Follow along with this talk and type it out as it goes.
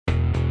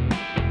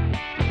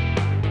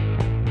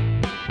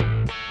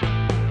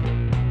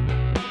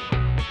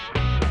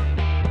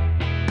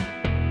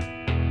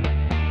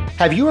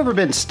Have you ever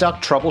been stuck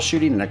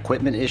troubleshooting an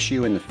equipment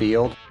issue in the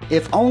field?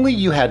 If only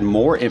you had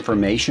more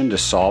information to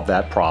solve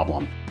that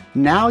problem.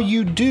 Now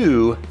you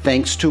do,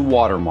 thanks to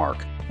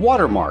Watermark.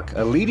 Watermark,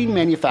 a leading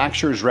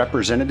manufacturer's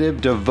representative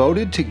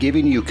devoted to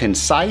giving you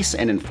concise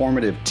and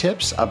informative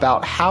tips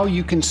about how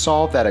you can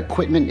solve that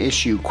equipment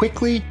issue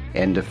quickly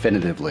and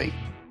definitively.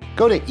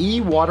 Go to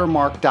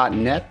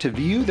ewatermark.net to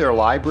view their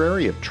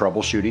library of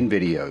troubleshooting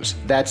videos.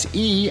 That's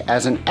E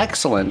as in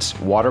excellence,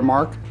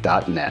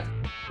 watermark.net.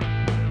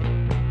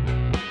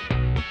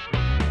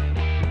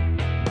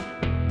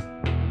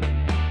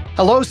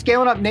 Hello,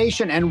 Scaling Up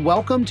Nation, and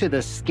welcome to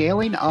the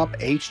Scaling Up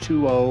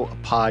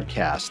H2O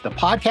podcast, the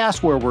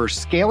podcast where we're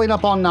scaling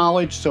up on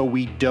knowledge so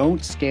we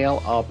don't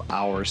scale up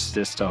our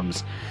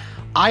systems.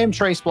 I am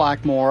Trace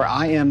Blackmore.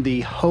 I am the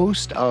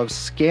host of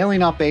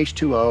Scaling Up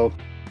H2O.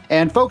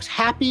 And folks,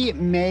 happy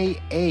May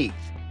 8th.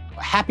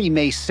 Happy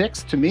May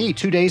 6th to me.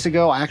 2 days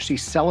ago, I actually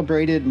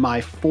celebrated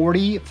my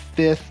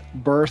 45th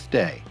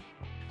birthday.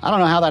 I don't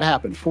know how that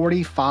happened.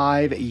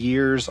 45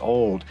 years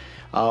old.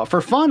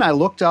 For fun, I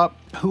looked up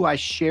who I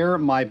share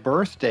my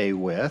birthday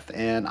with,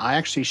 and I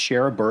actually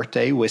share a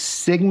birthday with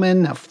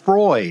Sigmund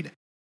Freud.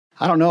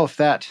 I don't know if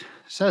that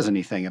says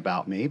anything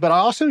about me, but I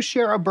also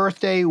share a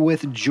birthday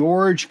with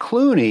George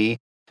Clooney,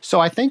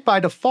 so I think by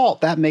default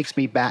that makes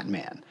me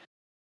Batman.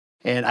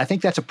 And I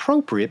think that's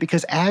appropriate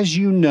because, as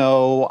you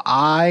know,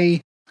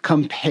 I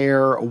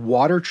compare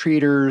water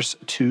treaters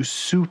to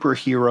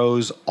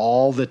superheroes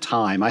all the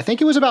time. I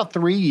think it was about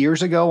 3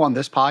 years ago on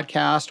this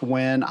podcast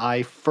when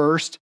I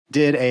first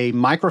did a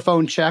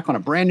microphone check on a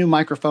brand new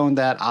microphone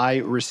that I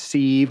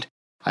received.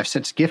 I've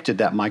since gifted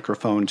that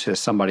microphone to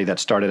somebody that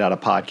started out a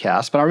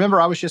podcast. But I remember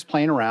I was just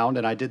playing around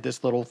and I did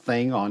this little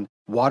thing on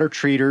water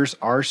treaters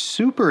are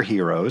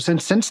superheroes.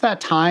 And since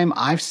that time,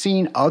 I've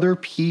seen other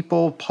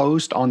people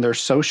post on their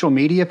social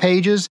media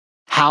pages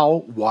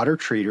how water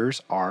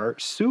treaters are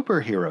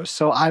superheroes.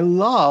 So I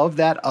love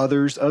that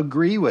others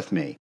agree with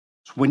me.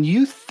 When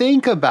you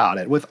think about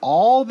it, with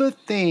all the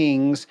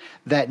things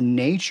that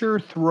nature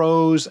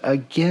throws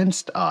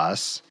against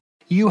us,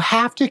 you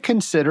have to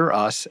consider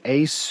us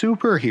a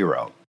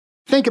superhero.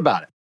 Think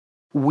about it.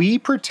 We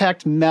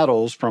protect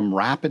metals from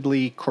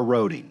rapidly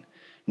corroding.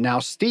 Now,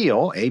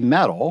 steel, a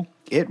metal,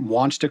 it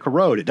wants to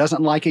corrode. It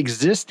doesn't like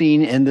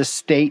existing in the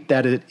state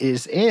that it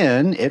is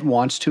in. It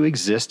wants to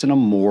exist in a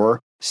more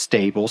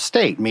stable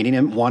state, meaning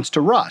it wants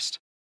to rust.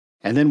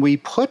 And then we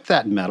put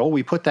that metal,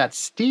 we put that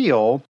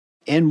steel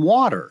in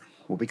water.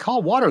 What we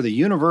call water the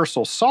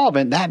universal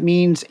solvent. That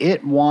means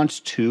it wants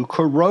to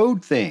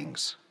corrode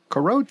things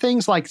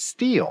like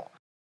steel.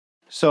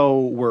 So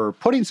we're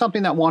putting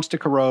something that wants to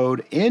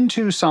corrode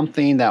into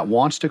something that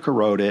wants to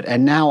corrode it.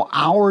 And now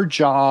our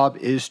job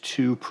is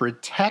to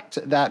protect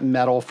that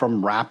metal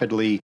from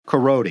rapidly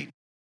corroding.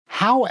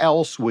 How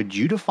else would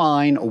you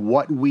define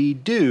what we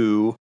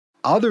do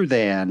other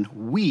than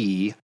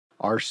we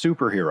are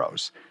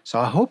superheroes? So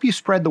I hope you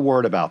spread the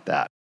word about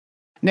that.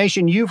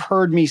 Nation, you've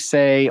heard me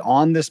say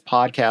on this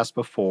podcast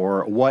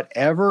before,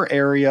 whatever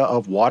area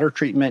of water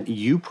treatment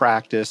you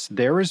practice,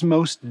 there is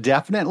most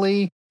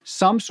definitely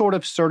some sort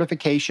of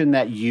certification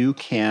that you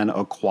can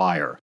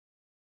acquire.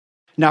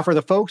 Now, for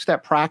the folks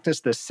that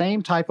practice the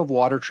same type of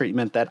water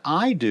treatment that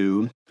I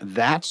do,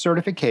 that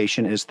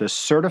certification is the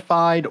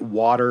Certified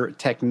Water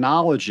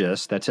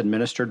Technologist that's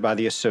administered by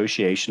the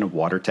Association of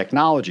Water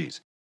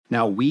Technologies.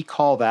 Now, we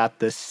call that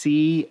the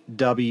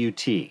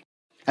CWT.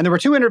 And there were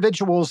two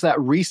individuals that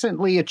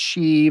recently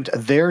achieved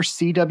their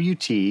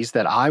CWTs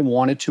that I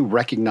wanted to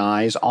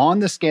recognize on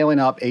the Scaling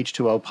Up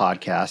H2O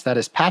podcast. That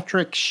is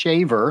Patrick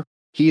Shaver.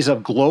 He's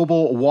of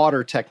Global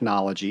Water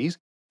Technologies.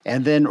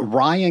 And then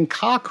Ryan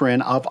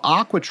Cochran of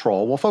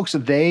Aquatrol. Well, folks,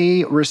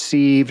 they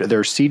received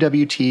their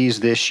CWTs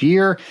this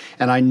year,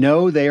 and I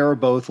know they are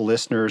both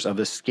listeners of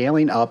the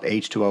Scaling Up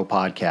H2O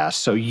podcast.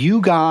 So you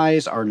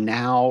guys are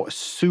now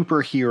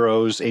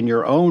superheroes in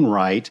your own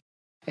right.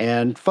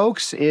 And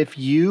folks, if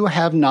you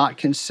have not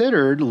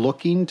considered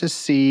looking to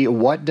see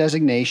what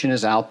designation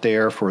is out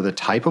there for the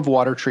type of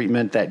water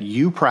treatment that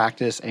you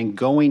practice and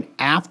going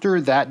after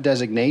that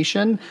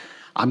designation,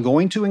 I'm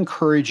going to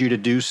encourage you to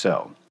do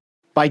so.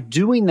 By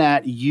doing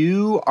that,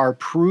 you are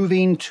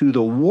proving to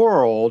the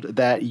world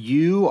that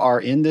you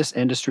are in this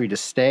industry to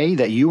stay,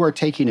 that you are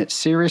taking it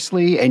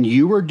seriously, and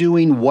you are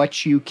doing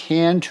what you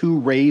can to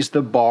raise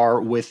the bar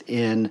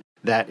within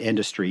that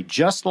industry.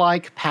 Just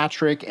like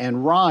Patrick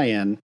and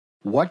Ryan,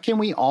 what can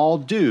we all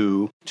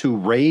do to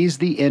raise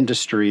the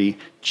industry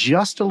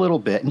just a little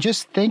bit? And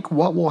just think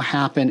what will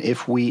happen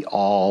if we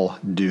all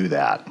do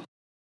that.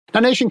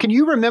 Now, Nation, can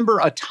you remember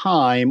a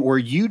time where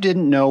you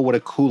didn't know what a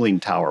cooling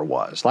tower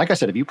was? Like I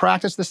said, if you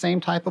practice the same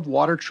type of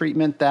water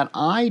treatment that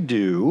I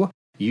do,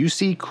 you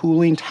see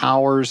cooling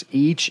towers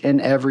each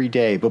and every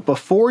day. But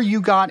before you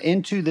got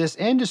into this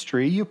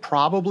industry, you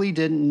probably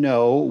didn't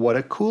know what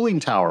a cooling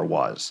tower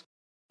was.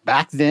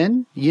 Back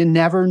then, you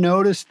never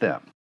noticed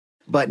them.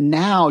 But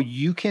now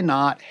you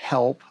cannot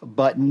help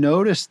but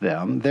notice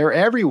them. They're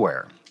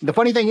everywhere. The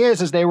funny thing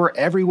is they were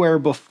everywhere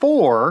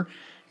before.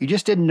 You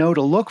just didn't know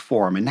to look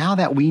for them. And now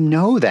that we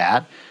know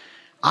that,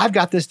 I've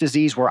got this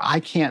disease where I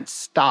can't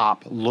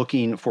stop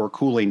looking for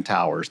cooling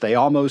towers. They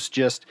almost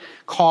just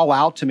call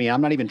out to me.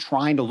 I'm not even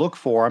trying to look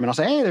for them. And I'll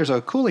say, hey, there's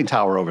a cooling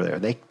tower over there.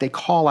 They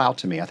call out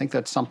to me. I think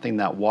that's something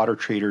that water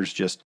treaters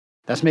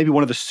that's maybe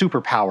one of the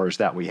superpowers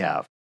that we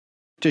have.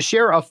 To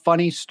share a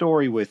funny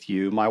story with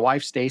you, my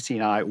wife Stacy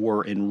and I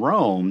were in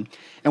Rome,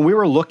 and we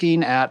were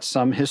looking at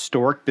some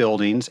historic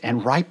buildings,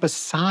 and right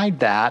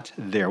beside that,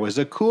 there was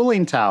a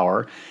cooling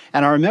tower.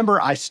 And I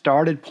remember I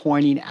started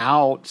pointing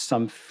out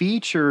some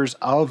features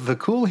of the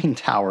cooling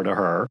tower to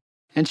her,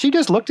 and she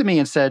just looked at me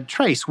and said,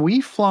 Trace,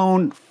 we've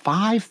flown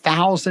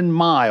 5,000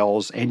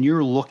 miles, and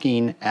you're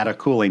looking at a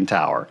cooling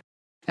tower.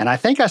 And I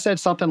think I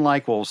said something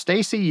like, well,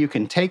 Stacy, you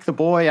can take the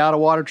boy out of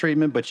water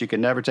treatment, but you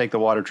can never take the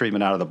water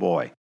treatment out of the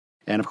boy.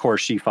 And of course,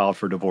 she filed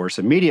for divorce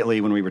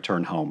immediately when we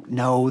returned home.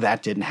 No,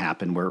 that didn't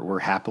happen. We're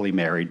happily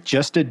married.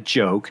 Just a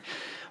joke.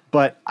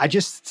 But I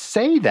just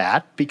say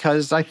that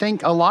because I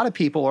think a lot of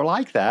people are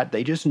like that.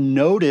 They just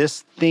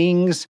notice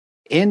things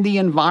in the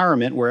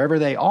environment, wherever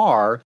they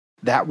are,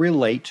 that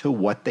relate to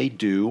what they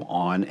do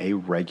on a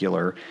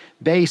regular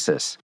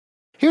basis.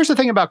 Here's the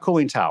thing about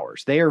cooling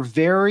towers. They are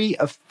very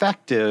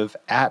effective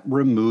at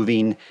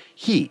removing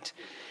heat.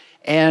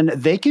 And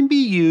they can be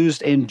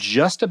used in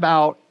just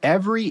about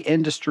every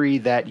industry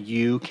that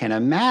you can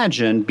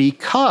imagine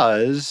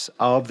because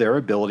of their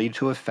ability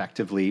to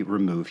effectively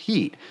remove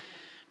heat.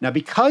 Now,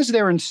 because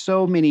they're in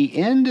so many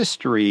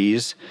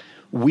industries,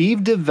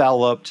 we've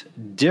developed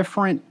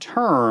different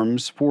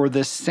terms for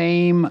the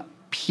same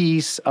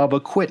piece of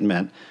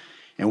equipment,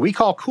 and we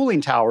call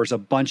cooling towers a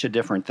bunch of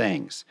different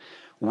things.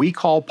 We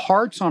call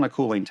parts on a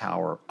cooling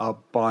tower a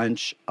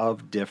bunch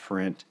of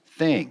different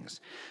things.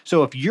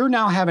 So if you're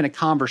now having a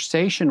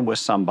conversation with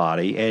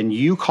somebody and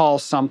you call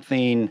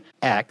something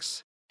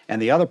X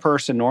and the other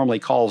person normally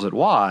calls it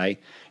Y,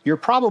 you're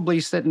probably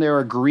sitting there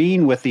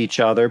agreeing with each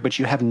other, but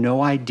you have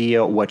no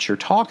idea what you're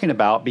talking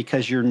about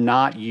because you're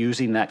not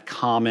using that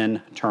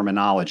common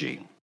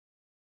terminology.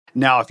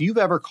 Now, if you've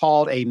ever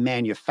called a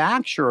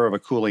manufacturer of a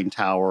cooling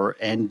tower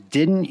and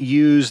didn't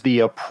use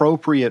the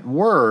appropriate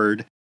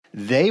word,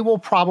 they will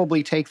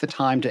probably take the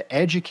time to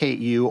educate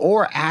you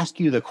or ask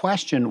you the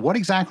question, what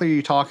exactly are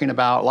you talking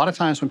about? A lot of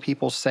times when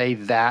people say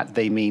that,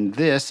 they mean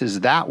this.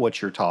 Is that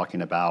what you're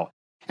talking about?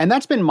 And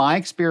that's been my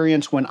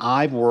experience when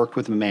I've worked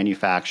with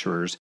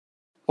manufacturers.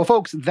 Well,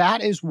 folks,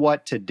 that is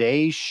what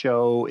today's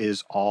show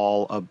is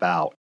all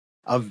about.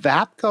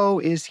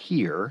 Avapco is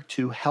here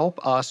to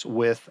help us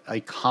with a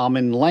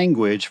common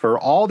language for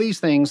all these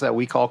things that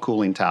we call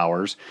cooling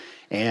towers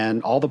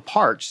and all the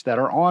parts that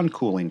are on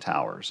cooling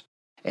towers.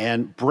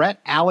 And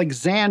Brett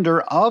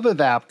Alexander of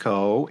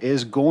Avapco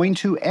is going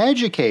to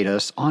educate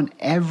us on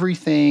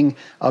everything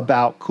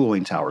about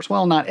cooling towers.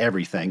 Well, not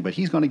everything, but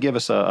he's going to give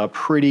us a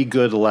pretty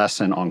good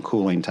lesson on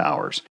cooling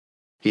towers.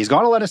 He's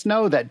going to let us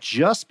know that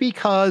just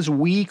because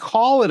we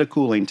call it a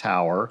cooling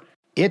tower,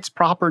 its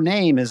proper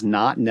name is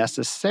not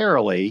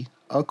necessarily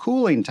a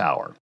cooling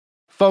tower.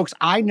 Folks,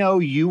 I know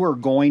you are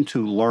going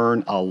to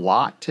learn a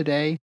lot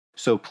today,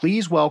 so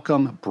please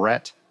welcome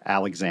Brett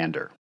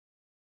Alexander.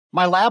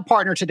 My lab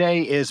partner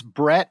today is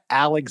Brett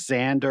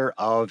Alexander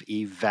of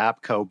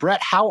Avapco. Brett,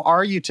 how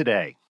are you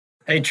today?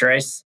 Hey,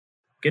 Trace.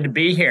 Good to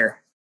be here.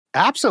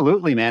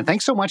 Absolutely, man.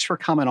 Thanks so much for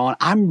coming on.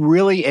 I'm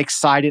really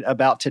excited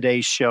about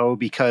today's show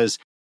because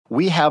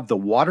we have the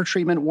water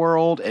treatment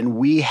world and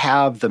we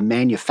have the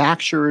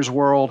manufacturer's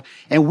world,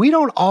 and we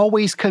don't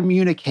always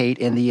communicate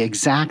in the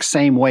exact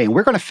same way. And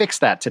we're going to fix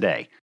that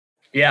today.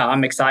 Yeah,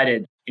 I'm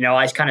excited.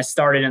 I kind of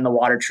started in the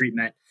water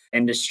treatment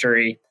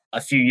industry a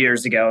few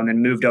years ago and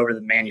then moved over to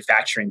the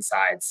manufacturing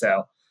side.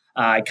 So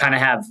I kind of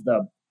have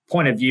the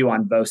point of view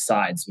on both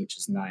sides, which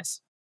is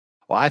nice.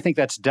 Well, I think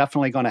that's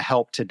definitely going to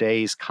help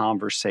today's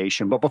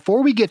conversation. But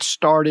before we get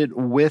started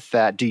with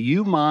that, do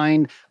you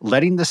mind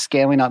letting the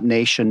Scaling Up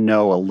Nation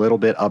know a little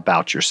bit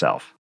about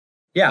yourself?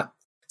 Yeah.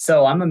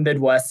 So I'm a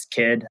Midwest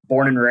kid,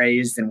 born and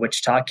raised in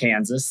Wichita,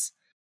 Kansas.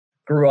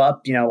 Grew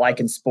up,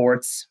 liking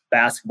sports,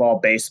 basketball,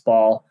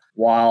 baseball,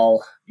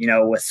 while,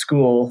 with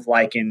school,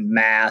 liking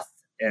math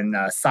and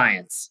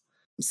science.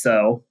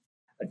 So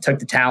I took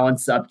the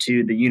talents up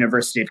to the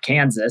University of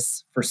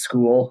Kansas for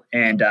school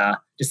and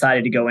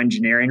decided to go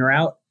engineering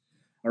route.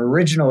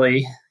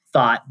 Originally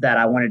thought that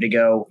I wanted to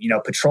go,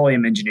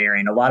 petroleum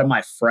engineering. A lot of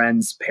my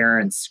friends'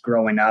 parents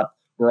growing up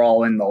were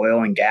all in the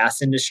oil and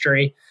gas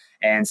industry.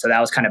 And so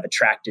that was kind of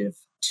attractive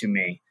to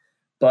me.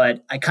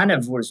 But I kind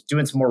of was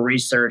doing some more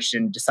research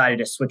and decided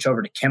to switch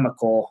over to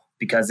chemical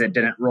because it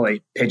didn't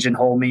really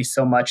pigeonhole me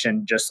so much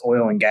in just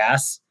oil and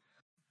gas.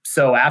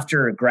 So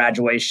after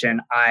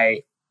graduation,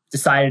 I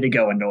decided to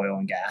go into oil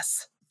and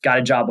gas. Got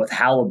a job with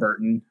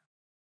Halliburton.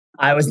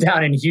 I was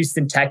down in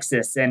Houston,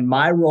 Texas, and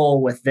my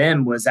role with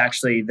them was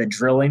actually the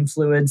drilling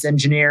fluids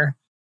engineer,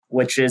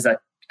 which is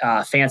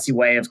a fancy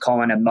way of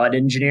calling a mud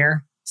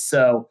engineer.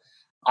 So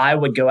I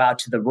would go out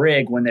to the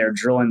rig when they're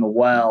drilling the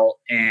well,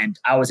 and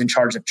I was in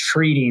charge of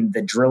treating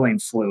the drilling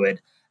fluid.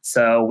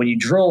 So when you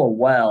drill a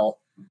well,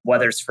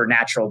 whether it's for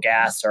natural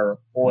gas or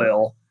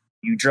oil,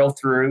 You drill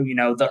through,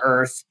 the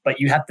earth, but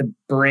you have to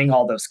bring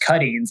all those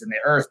cuttings and the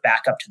earth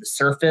back up to the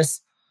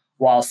surface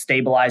while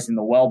stabilizing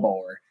the well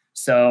bore.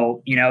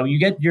 So,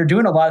 you're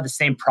doing a lot of the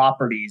same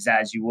properties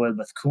as you would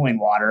with cooling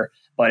water,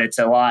 but it's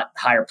a lot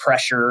higher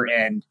pressure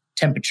and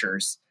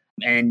temperatures.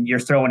 And you're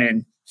throwing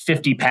in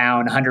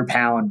 50-pound,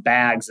 100-pound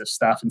bags of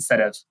stuff instead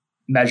of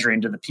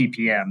measuring to the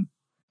ppm.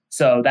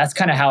 So that's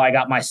kind of how I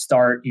got my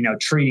start,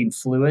 treating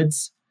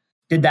fluids.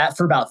 Did that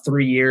for about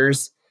 3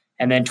 years.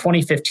 And then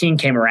 2015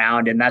 came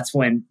around, and that's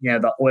when,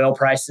 the oil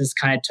prices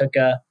kind of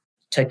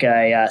took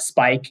a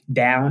spike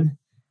down.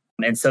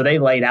 And so they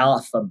laid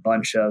off a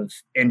bunch of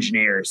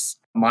engineers.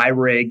 My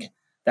rig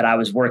that I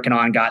was working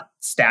on got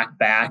stacked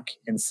back.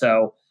 And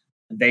so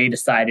they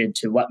decided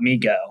to let me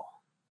go.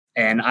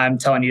 And I'm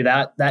telling you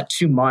that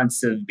 2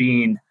 months of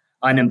being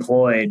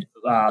unemployed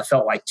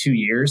felt like 2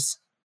 years.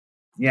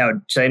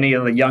 To any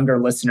of the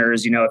younger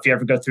listeners, if you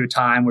ever go through a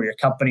time where your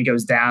company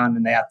goes down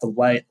and they have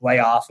to lay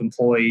off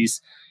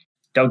employees,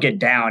 don't get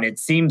down. It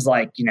seems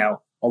like,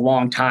 a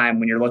long time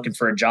when you're looking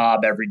for a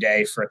job every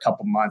day for a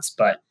couple months,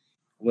 but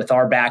with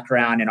our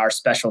background and our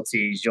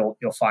specialties, you'll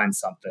find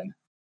something.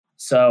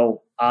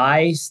 So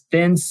I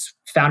then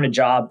found a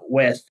job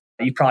with,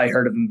 you've probably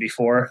heard of them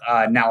before,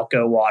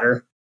 Nalco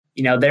Water.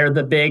 They're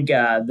the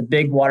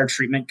big water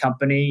treatment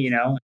company,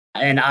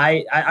 and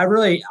I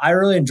really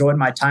enjoyed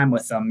my time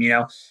with them.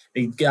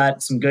 They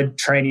got some good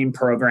training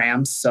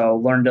programs. So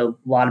learned a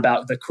lot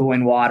about the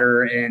cooling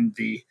water and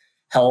the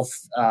health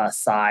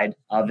side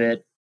of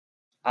it.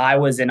 I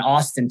was in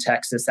Austin,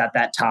 Texas at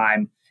that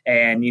time.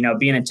 And,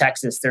 being in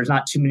Texas, there's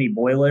not too many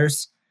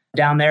boilers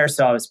down there.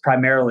 So I was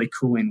primarily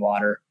cooling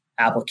water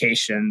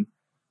application.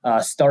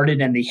 Started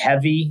in the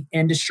heavy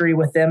industry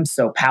with them.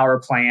 So power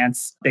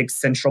plants, big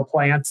central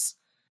plants,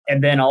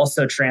 and then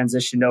also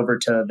transitioned over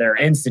to their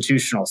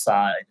institutional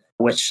side,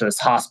 which is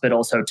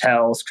hospitals,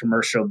 hotels,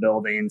 commercial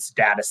buildings,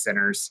 data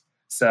centers.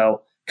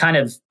 So kind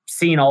of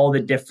seeing all the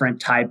different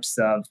types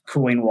of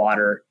cooling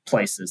water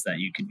places that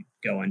you can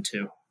go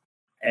into.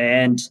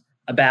 And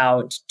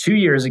about 2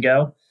 years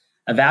ago,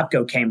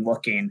 Avapco came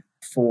looking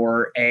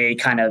for a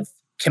kind of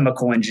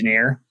chemical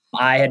engineer.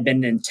 I had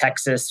been in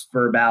Texas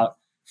for about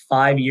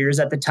 5 years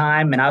at the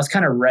time, and I was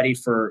kind of ready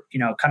for,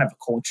 kind of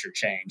a culture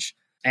change.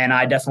 And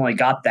I definitely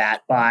got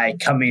that by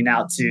coming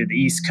out to the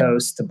East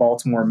Coast to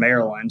Baltimore,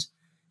 Maryland,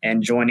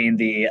 and joining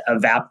the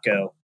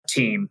Avapco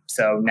team.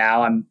 So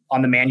now I'm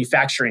on the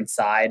manufacturing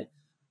side,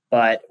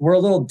 but we're a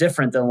little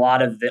different than a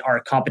lot of our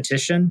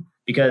competition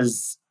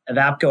because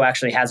Avapco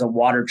actually has a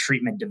water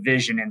treatment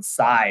division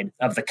inside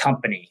of the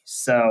company.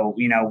 So,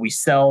 we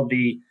sell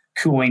the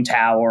cooling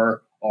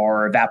tower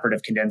or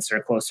evaporative condenser,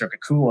 closed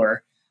circuit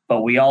cooler,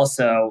 but we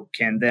also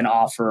can then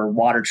offer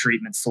water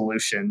treatment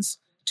solutions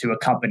to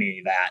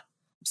accompany that.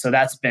 So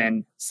that's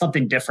been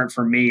something different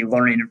for me,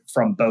 learning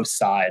from both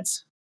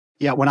sides.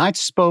 Yeah, when I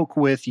spoke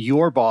with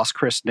your boss,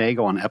 Chris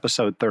Nagel, on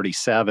episode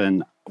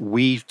 37,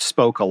 we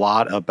spoke a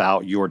lot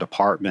about your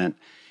department.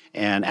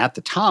 And at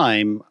the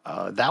time,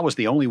 that was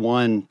the only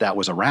one that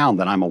was around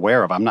that I'm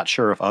aware of. I'm not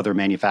sure if other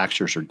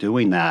manufacturers are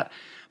doing that,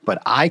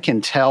 but I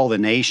can tell the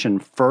nation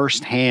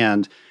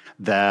firsthand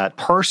that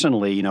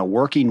personally,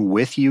 working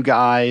with you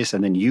guys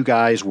and then you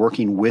guys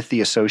working with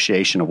the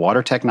Association of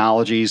Water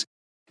Technologies,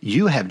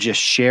 you have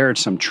just shared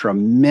some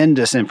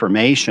tremendous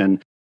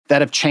information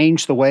that have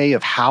changed the way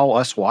of how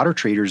us water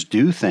treaters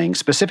do things,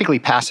 specifically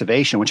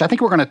passivation, which I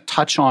think we're going to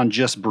touch on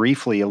just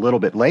briefly a little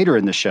bit later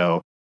in the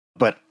show.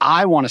 But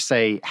I want to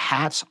say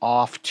hats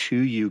off to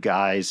you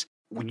guys.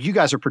 You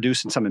guys are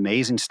producing some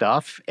amazing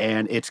stuff,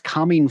 and it's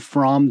coming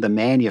from the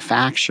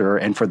manufacturer.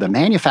 And for the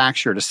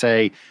manufacturer to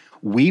say,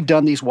 we've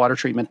done these water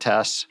treatment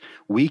tests,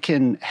 we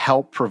can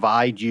help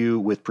provide you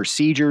with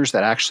procedures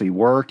that actually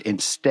work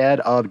instead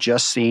of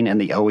just seeing in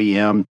the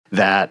OEM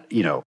that,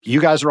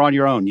 you guys are on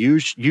your own.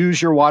 Use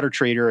your water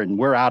treater and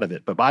we're out of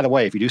it. But by the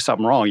way, if you do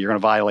something wrong, you're going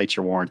to violate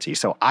your warranty.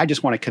 So I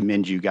just want to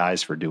commend you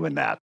guys for doing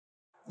that.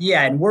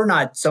 Yeah, and we're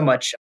not so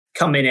much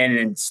coming in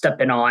and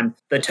stepping on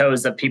the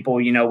toes of people,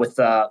 with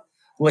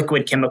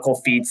liquid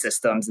chemical feed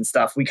systems and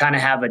stuff. We kind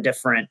of have a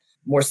different,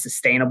 more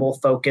sustainable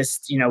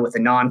focused, with a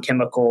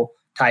non-chemical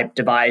type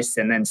device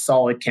and then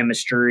solid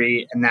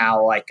chemistry and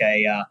now like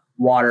a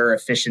water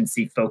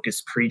efficiency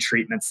focused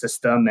pre-treatment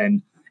system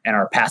and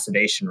our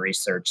passivation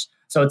research.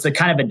 So it's a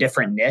kind of a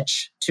different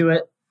niche to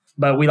it,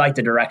 but we like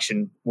the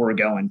direction we're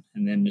going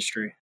in the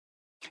industry.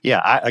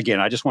 Yeah,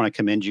 I just want to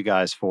commend you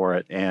guys for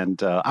it.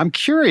 And I'm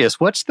curious,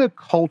 what's the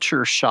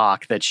culture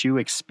shock that you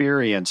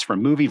experienced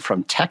from moving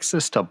from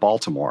Texas to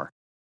Baltimore?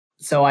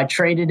 So I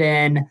traded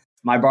in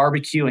my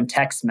barbecue and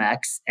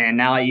Tex-Mex, and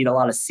now I eat a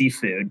lot of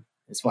seafood,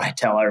 is what I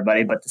tell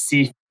everybody. But the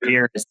seafood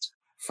here is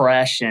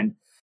fresh. And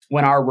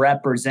when our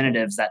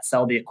representatives that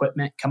sell the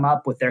equipment come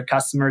up with their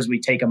customers, we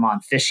take them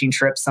on fishing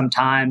trips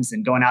sometimes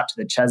and going out to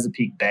the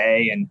Chesapeake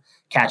Bay and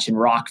catching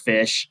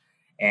rockfish.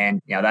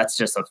 And, that's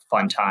just a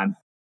fun time.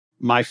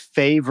 My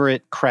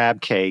favorite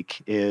crab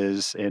cake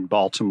is in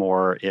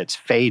Baltimore. It's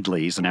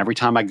Fadley's. And every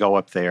time I go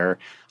up there,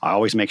 I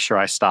always make sure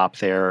I stop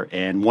there.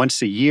 And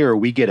once a year,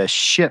 we get a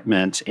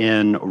shipment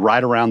in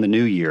right around the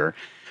new year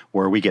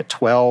where we get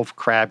 12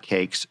 crab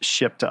cakes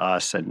shipped to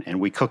us.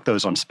 And we cook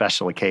those on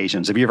special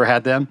occasions. Have you ever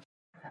had them?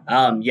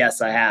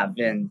 Yes, I have.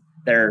 And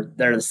they're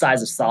the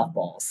size of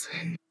softballs.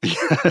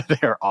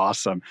 They're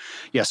awesome.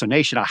 Yeah. So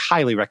Nation, I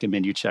highly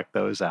recommend you check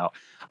those out.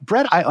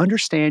 Brett, I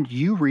understand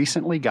you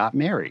recently got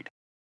married.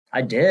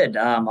 I did,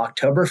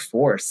 October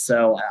 4th.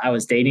 So I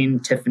was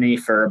dating Tiffany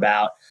for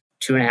about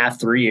 2.5,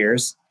 3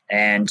 years.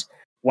 And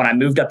when I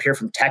moved up here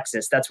from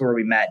Texas, that's where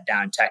we met,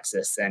 down in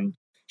Texas. And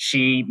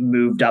she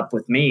moved up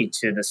with me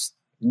to this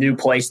new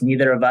place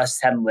neither of us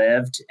had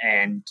lived.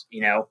 And,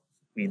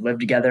 we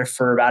lived together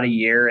for about a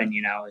year and,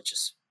 it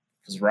just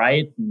was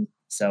right. And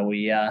so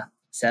we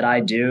said I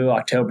do.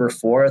 October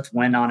 4th,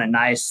 went on a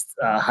nice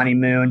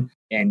honeymoon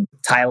in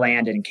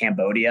Thailand and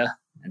Cambodia.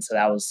 And so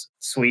that was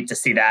sweet to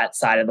see that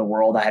side of the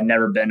world. I had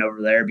never been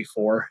over there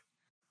before.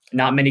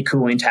 Not many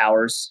cooling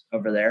towers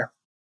over there.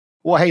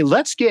 Well, hey,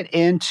 let's get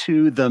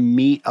into the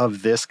meat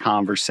of this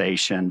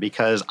conversation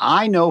because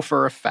I know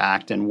for a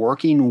fact, and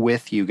working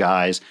with you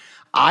guys,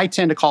 I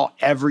tend to call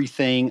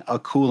everything a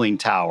cooling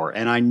tower.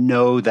 And I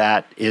know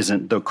that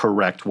isn't the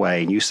correct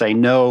way. And you say,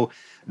 no,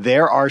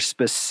 there are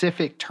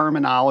specific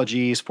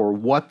terminologies for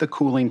what the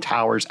cooling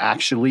tower is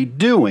actually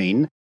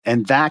doing.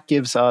 And that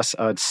gives us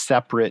a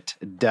separate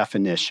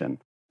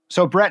definition.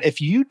 So, Brett, if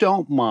you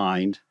don't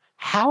mind,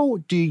 how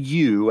do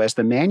you, as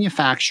the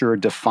manufacturer,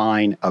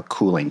 define a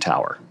cooling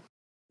tower?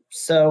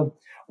 So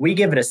we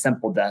give it a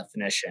simple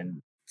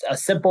definition. A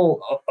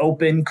simple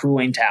open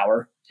cooling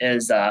tower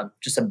is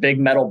just a big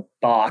metal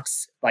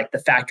box, like the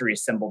factory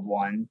assembled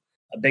one,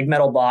 a big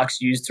metal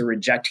box used to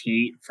reject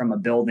heat from a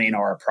building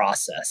or a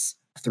process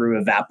through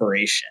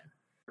evaporation.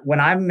 When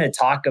I'm going to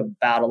talk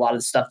about a lot of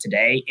the stuff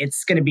today,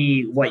 it's going to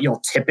be what you'll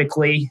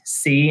typically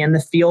see in the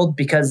field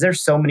because there's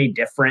so many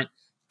different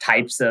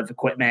types of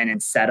equipment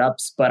and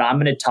setups. But I'm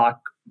going to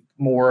talk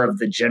more of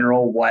the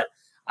general, what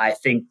I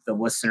think the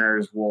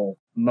listeners will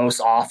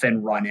most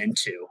often run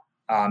into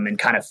and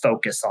kind of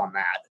focus on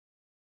that.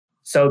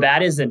 So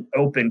that is an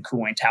open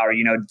cooling tower,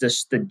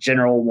 just the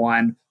general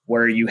one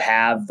where you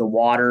have the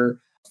water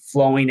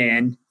flowing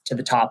in to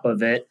the top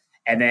of it,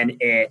 and then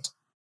it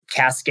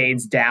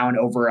cascades down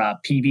over a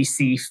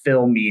PVC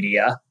fill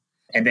media.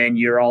 And then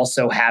you're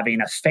also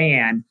having a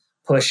fan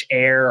push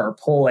air or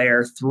pull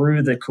air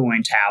through the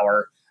cooling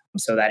tower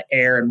so that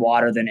air and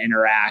water then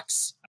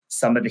interacts.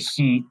 Some of the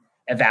heat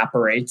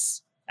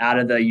evaporates out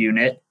of the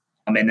unit.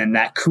 And then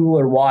that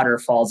cooler water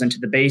falls into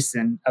the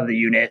basin of the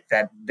unit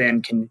that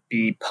then can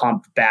be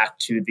pumped back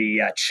to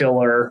the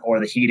chiller or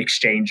the heat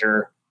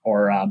exchanger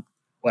or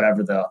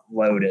whatever the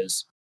load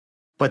is.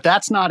 But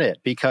that's not it,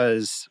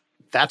 because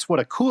that's what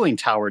a cooling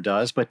tower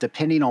does. But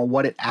depending on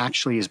what it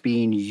actually is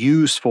being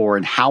used for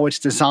and how it's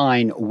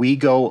designed, we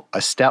go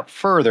a step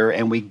further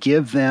and we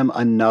give them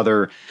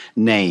another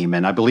name.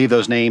 And I believe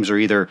those names are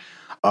either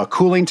a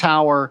cooling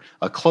tower,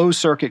 a closed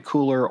circuit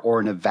cooler, or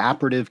an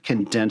evaporative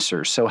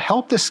condenser. So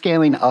help the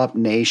Scaling Up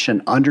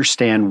Nation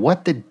understand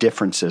what the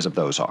differences of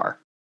those are.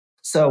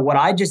 So what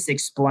I just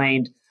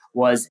explained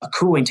was a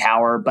cooling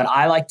tower, but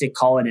I like to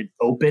call it an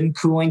open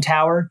cooling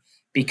tower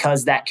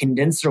because that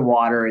condenser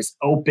water is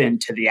open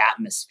to the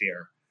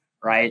atmosphere,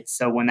 right?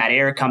 So when that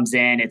air comes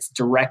in, it's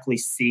directly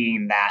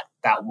seeing that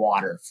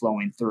water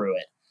flowing through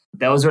it.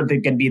 Those are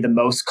going to be the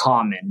most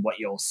common, what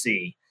you'll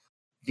see.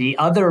 The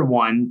other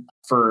one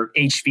for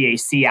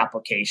HVAC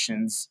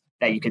applications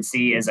that you can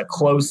see is a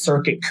closed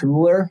circuit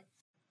cooler,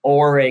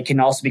 or it can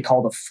also be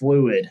called a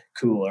fluid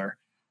cooler.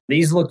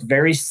 These look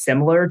very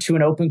similar to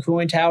an open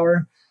cooling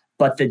tower,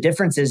 but the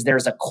difference is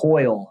there's a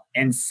coil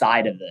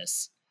inside of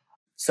this.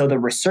 So the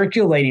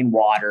recirculating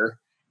water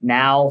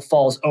now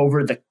falls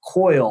over the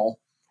coil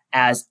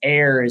as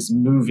air is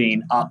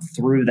moving up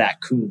through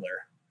that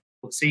cooler.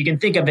 So you can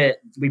think of it,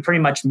 we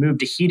pretty much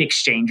moved a heat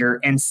exchanger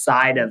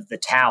inside of the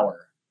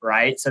tower,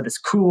 right? So this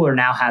cooler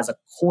now has a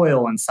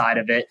coil inside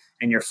of it,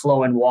 and you're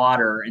flowing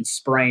water and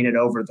spraying it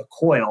over the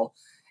coil.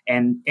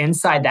 And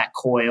inside that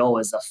coil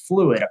is a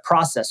fluid, a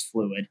process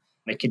fluid.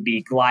 It could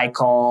be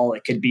glycol,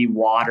 it could be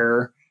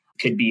water,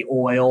 it could be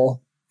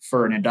oil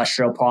for an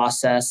industrial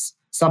process,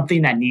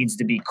 something that needs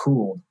to be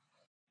cooled.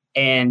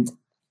 And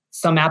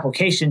some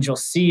applications you'll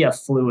see a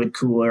fluid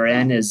cooler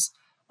in is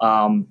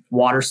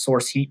water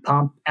source heat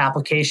pump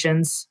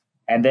applications,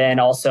 and then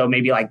also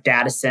maybe like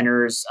data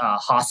centers,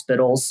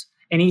 hospitals,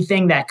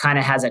 anything that kind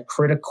of has a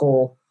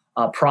critical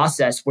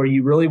process where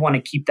you really want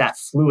to keep that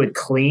fluid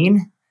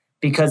clean,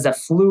 because the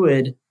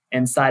fluid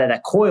inside of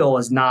that coil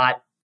is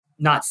not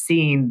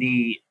seeing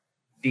the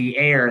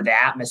air, the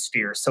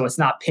atmosphere. So it's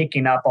not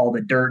picking up all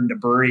the dirt and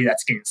debris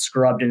that's getting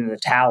scrubbed into the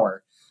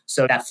tower.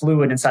 So that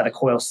fluid inside the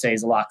coil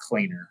stays a lot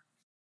cleaner.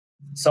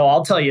 So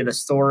I'll tell you the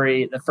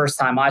story. The first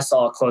time I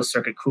saw a closed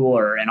circuit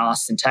cooler in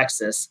Austin,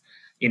 Texas,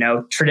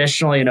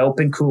 traditionally an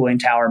open cooling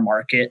tower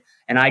market.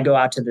 And I go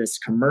out to this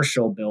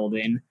commercial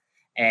building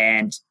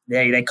And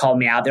they called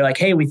me out. They're like,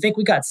 hey, we think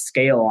we got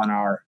scale on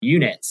our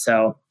unit.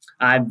 So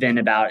I've been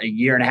about a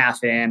year and a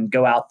half in,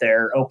 go out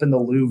there, open the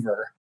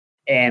louver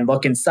and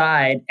look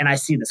inside. And I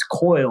see this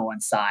coil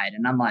inside.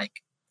 And I'm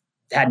like,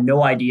 had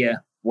no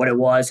idea what it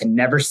was, had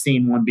never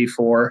seen one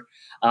before.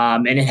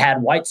 And it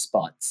had white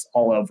spots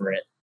all over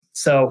it.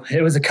 So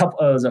it was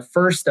a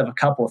first of a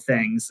couple of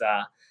things,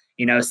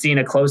 seeing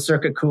a closed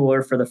circuit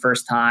cooler for the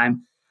first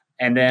time,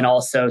 and then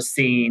also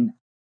seeing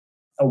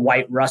a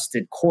white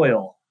rusted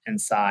coil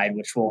inside,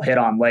 which we'll hit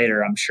on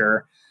later, I'm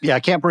sure. Yeah,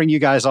 I can't bring you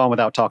guys on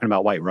without talking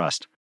about white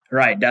rust.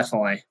 Right,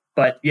 definitely.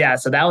 But yeah,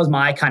 so that was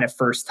my kind of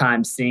first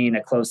time seeing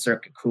a closed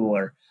circuit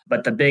cooler.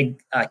 But the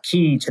big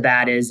key to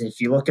that is if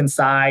you look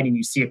inside and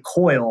you see a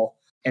coil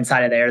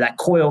inside of there, that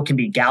coil can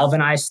be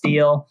galvanized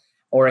steel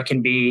or it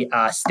can be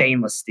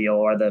stainless steel,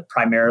 or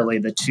primarily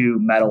the two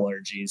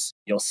metallurgies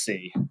you'll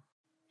see.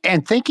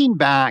 And thinking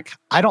back,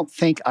 I don't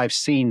think I've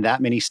seen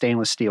that many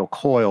stainless steel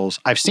coils.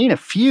 I've seen a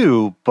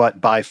few, but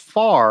by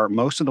far,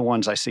 most of the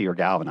ones I see are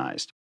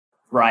galvanized.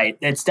 Right.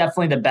 It's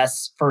definitely the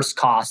best first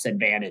cost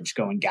advantage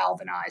going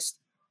galvanized.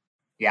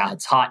 Yeah,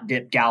 it's hot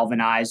dip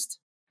galvanized.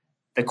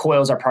 The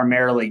coils are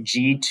primarily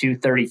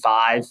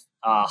G235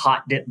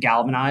 hot dip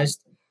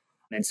galvanized.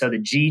 And so the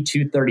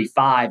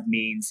G235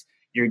 means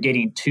you're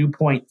getting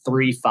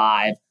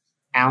 2.35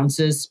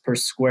 ounces per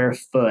square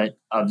foot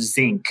of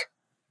zinc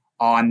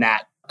on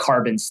that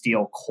carbon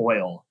steel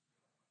coil.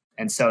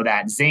 And so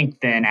that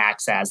zinc then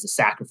acts as the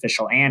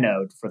sacrificial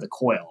anode for the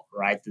coil,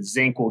 right? The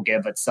zinc will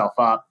give itself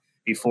up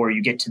before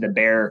you get to the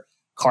bare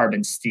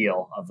carbon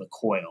steel of the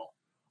coil.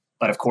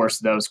 But of course,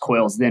 those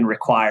coils then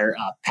require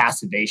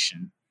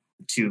passivation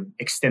to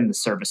extend the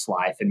service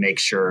life and make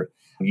sure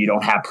you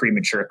don't have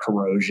premature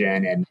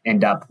corrosion and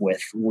end up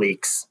with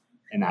leaks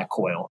in that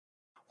coil.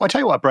 Well, I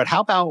tell you what, Brett,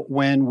 how about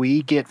when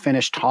we get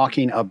finished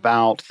talking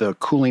about the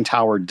cooling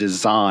tower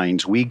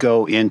designs, we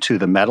go into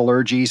the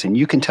metallurgies and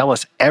you can tell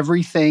us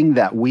everything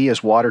that we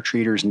as water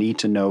treaters need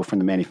to know from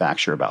the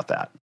manufacturer about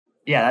that.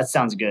 Yeah, that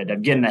sounds good.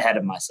 I'm getting ahead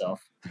of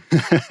myself.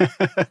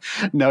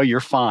 No, you're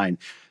fine.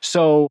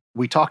 So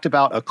we talked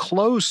about a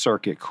closed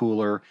circuit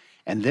cooler,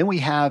 and then we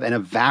have an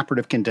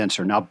evaporative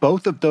condenser. Now,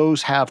 both of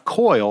those have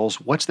coils.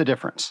 What's the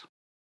difference?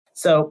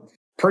 So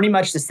pretty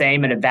much the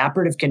same. An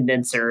evaporative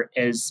condenser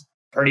is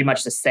pretty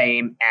much the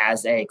same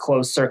as a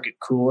closed circuit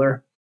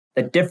cooler.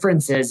 The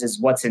difference is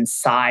what's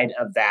inside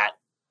of that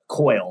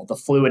coil, the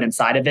fluid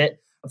inside of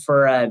it.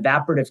 For an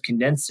evaporative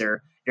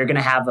condenser, you're going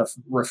to have a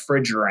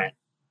refrigerant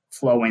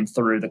flowing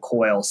through the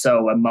coil.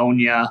 So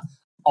ammonia,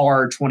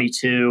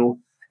 R22,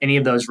 any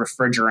of those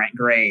refrigerant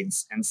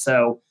grades. And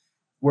so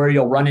where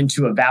you'll run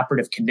into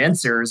evaporative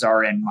condensers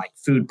are in like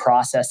food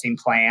processing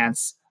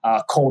plants,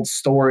 cold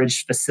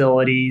storage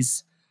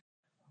facilities.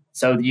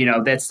 So,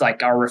 that's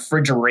like our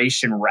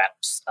refrigeration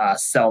reps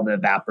sell the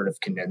evaporative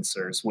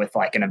condensers with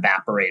like an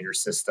evaporator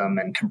system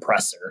and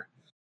compressor.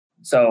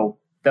 So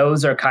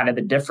those are kind of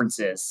the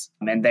differences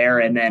in there.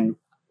 And then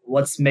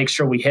let's make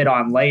sure we hit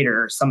on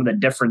later some of the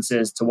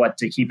differences to what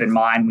to keep in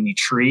mind when you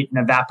treat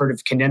an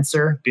evaporative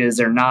condenser, because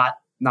they're not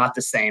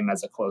the same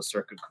as a closed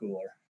circuit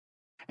cooler.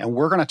 And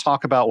we're going to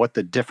talk about what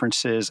the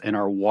differences in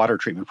our water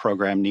treatment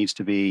program needs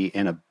to be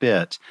in a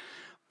bit.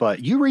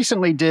 But you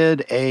recently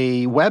did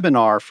a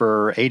webinar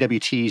for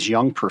AWT's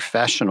young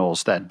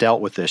professionals that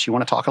dealt with this. You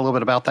want to talk a little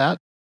bit about that?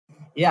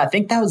 Yeah, I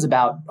think that was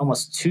about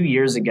almost 2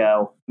 years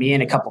ago. Me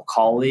and a couple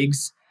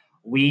colleagues,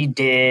 we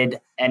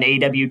did an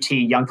AWT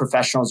Young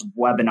Professionals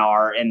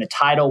webinar, and the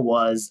title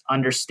was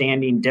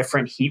Understanding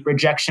Different Heat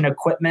Rejection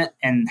Equipment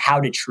and How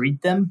to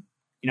Treat Them,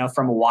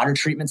 from a water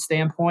treatment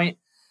standpoint.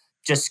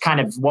 Just kind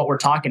of what we're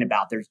talking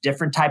about. There's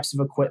different types of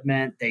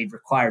equipment. They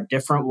require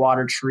different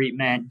water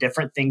treatment,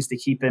 different things to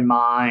keep in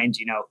mind.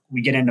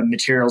 We get into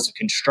materials of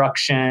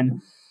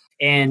construction.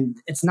 And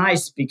it's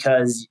nice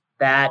because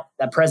that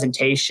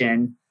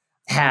presentation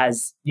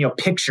has,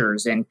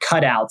 pictures and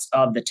cutouts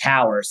of the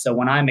tower. So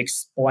when I'm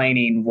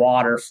explaining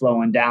water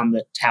flowing down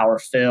the tower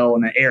fill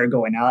and the air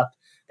going up,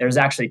 there's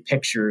actually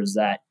pictures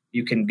that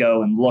you can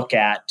go and look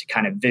at to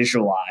kind of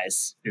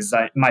visualize, because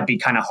it might be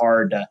kind of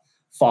hard to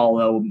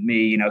follow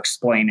me,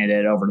 explaining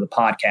it over the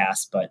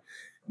podcast. But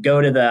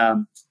go to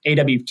the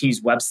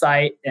AWT's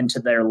website and to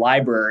their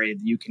library,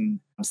 you can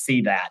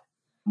see that.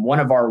 One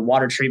of our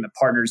water treatment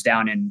partners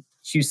down in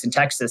Houston,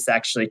 Texas,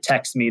 actually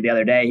texted me the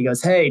other day. He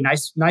goes, "Hey,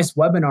 nice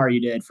webinar you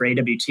did for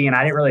AWT." And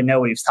I didn't really know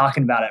what he was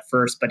talking about at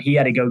first, but he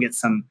had to go get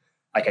some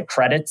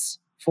credits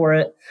for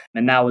it.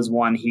 And that was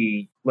one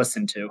he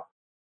listened to.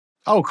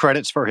 Oh,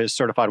 credits for his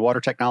certified water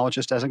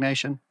technologist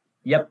designation?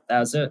 Yep, that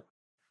was it.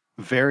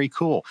 Very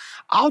cool.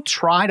 I'll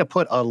try to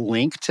put a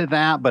link to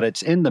that, but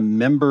it's in the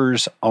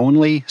members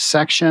only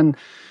section.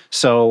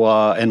 So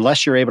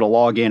unless you're able to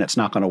log in, it's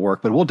not going to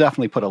work. But we'll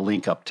definitely put a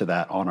link up to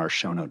that on our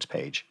show notes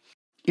page.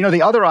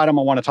 The other item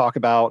I want to talk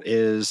about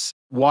is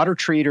water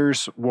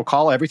treaters will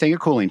call everything a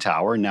cooling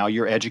tower. Now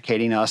you're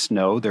educating us.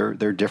 No, there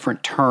are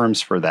different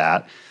terms for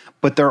that.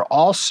 But they're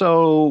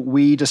also,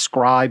 we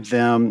describe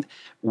them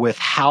with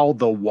how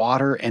the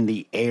water and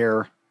the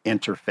air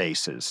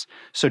interfaces.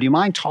 So do you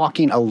mind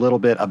talking a little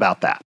bit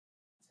about that?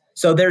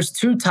 So there's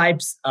two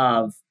types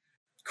of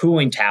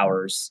cooling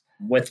towers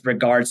with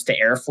regards to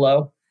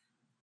airflow.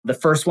 The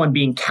first one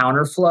being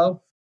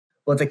counterflow.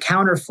 With a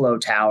counterflow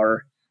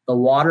tower, the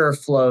water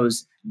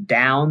flows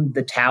down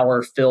the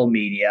tower fill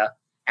media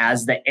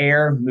as the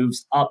air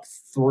moves up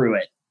through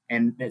it.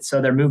 And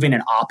so they're moving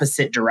in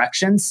opposite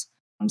directions.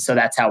 So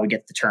that's how we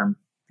get the term,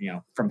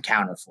 from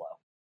counterflow.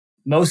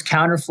 Most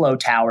counterflow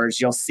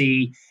towers, you'll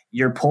see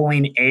you're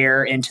pulling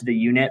air into the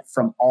unit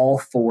from all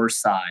four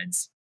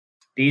sides.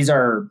 These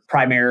are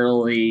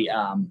primarily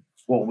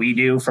what we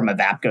do from a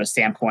VAPCO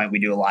standpoint. We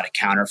do a lot of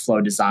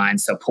counterflow design,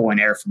 so pulling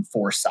air from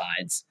four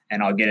sides.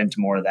 And I'll get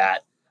into more of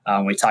that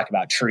when we talk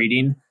about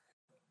treating.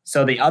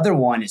 So the other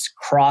one is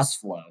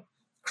crossflow.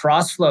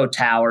 Crossflow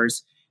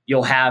towers,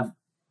 you'll have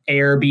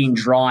air being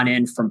drawn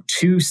in from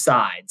two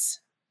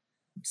sides.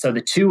 So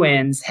the two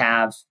ends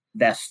have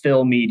that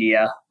fill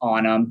media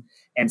on them.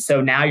 And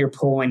so now you're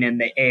pulling in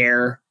the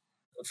air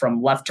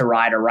from left to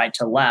right or right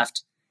to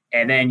left.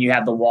 And then you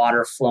have the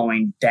water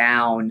flowing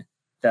down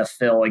the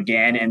fill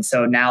again. And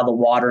so now the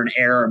water and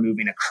air are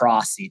moving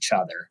across each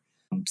other.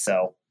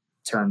 So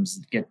terms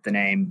get the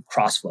name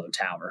crossflow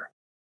tower.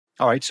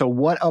 All right. So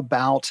what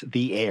about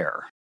the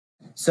air?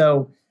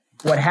 So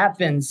what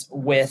happens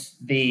with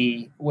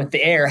the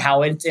air,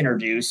 how it's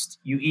introduced,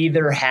 you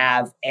either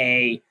have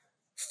a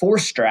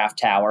forced draft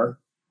tower,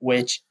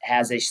 which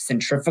has a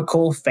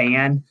centrifugal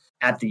fan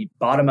at the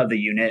bottom of the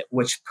unit,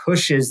 which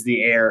pushes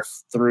the air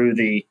through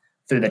the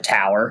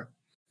tower.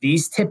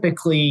 These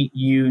typically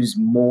use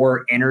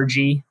more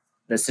energy,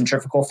 the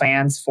centrifugal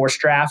fans, forced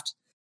draft.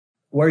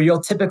 Where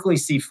you'll typically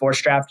see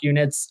forced draft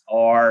units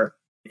are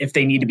if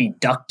they need to be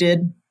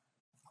ducted,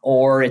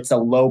 or it's a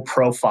low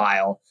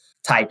profile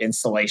type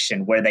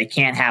installation where they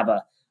can't have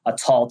a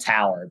tall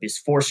tower. These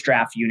forced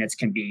draft units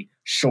can be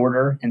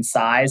shorter in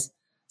size.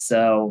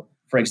 So,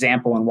 for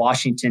example, in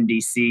Washington,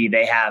 D.C.,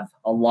 they have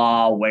a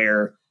law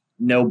where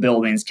no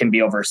buildings can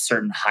be over a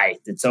certain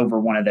height. It's over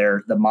one of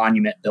the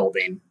monument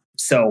building.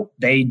 So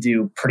they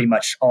do pretty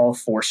much all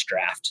forced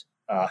draft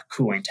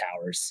cooling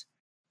towers.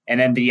 And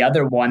then the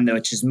other one,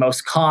 which is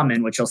most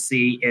common, which you'll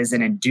see, is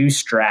an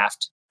induced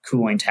draft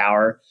cooling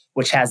tower,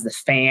 which has the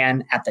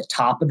fan at the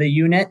top of the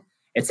unit.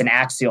 It's an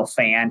axial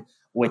fan,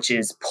 which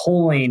is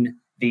pulling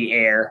the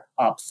air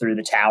up through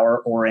the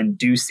tower or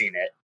inducing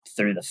it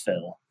through the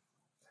fill.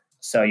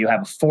 So you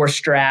have a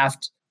forced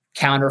draft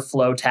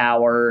counterflow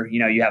tower,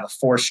 you have a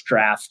forced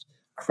draft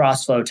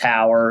crossflow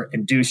tower,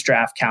 induced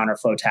draft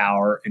counterflow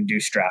tower,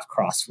 induced draft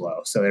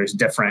crossflow. So there's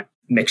different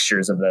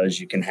mixtures of those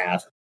you can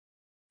have.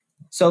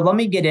 So let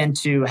me get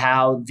into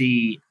how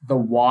the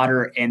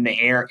water and the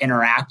air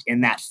interact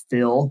in that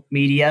fill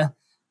media.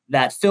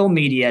 That fill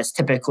media is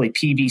typically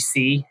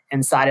PVC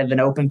inside of an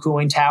open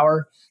cooling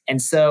tower.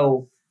 And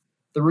so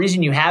the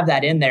reason you have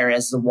that in there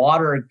is the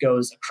water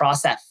goes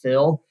across that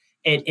fill.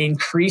 It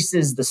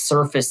increases the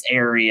surface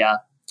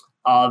area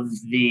of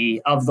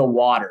the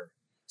water.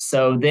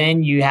 So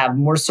then you have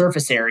more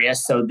surface area.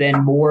 So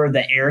then more of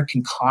the air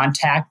can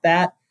contact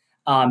that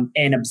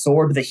and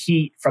absorb the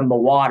heat from the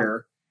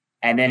water.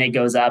 And then it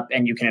goes up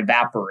and you can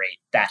evaporate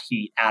that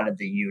heat out of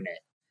the unit.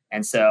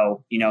 And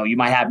so, you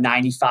might have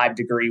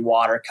 95-degree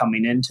water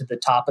coming into the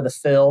top of the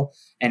fill.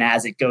 And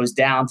as it goes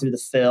down through the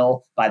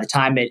fill, by the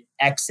time it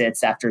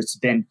exits, after it's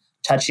been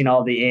touching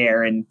all the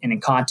air and in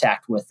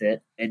contact with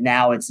it, and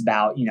now it's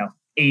about,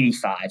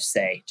 85,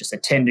 say, just a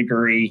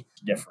 10-degree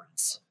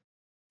difference.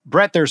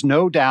 Brett, there's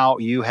no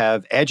doubt you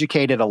have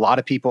educated a lot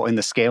of people in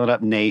the Scaling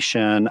Up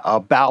Nation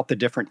about the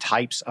different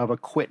types of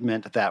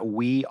equipment that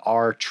we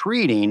are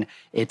treating.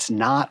 It's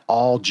not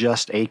all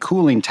just a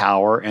cooling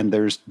tower, and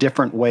there's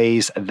different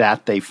ways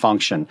that they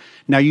function.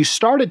 Now, you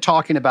started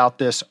talking about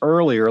this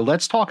earlier.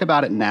 Let's talk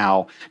about it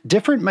now.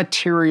 Different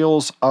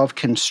materials of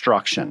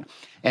construction.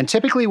 And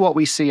typically what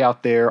we see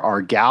out there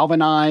are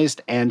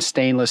galvanized and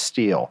stainless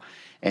steel.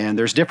 And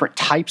there's different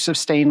types of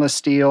stainless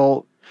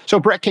steel. So,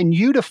 Brett, can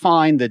you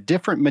define the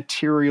different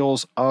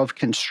materials of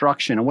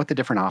construction and what the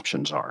different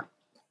options are?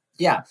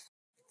 Yeah.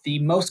 The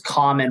most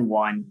common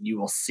one you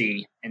will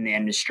see in the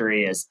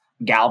industry is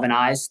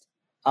galvanized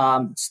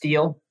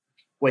steel,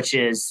 which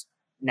is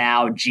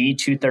now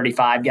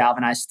G235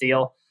 galvanized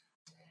steel.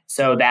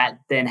 So that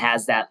then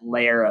has that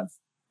layer of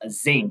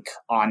zinc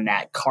on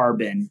that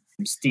carbon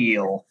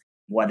steel,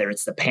 whether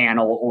it's the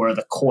panel or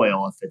the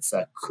coil, if it's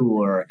a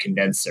cooler or a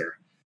condenser.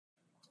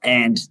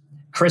 And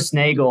Chris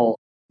Nagel,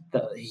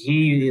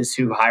 he is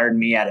who hired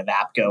me out of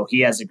VAPCO.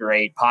 He has a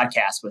great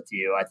podcast with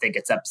you. I think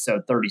it's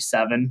episode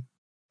 37.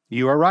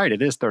 You are right.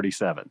 It is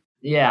 37.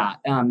 Yeah.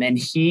 And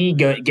he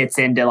gets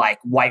into like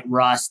white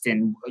rust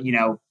and,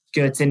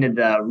 gets into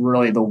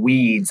the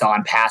weeds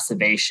on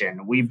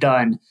passivation. We've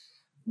done,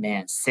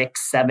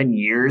 6-7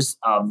 years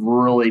of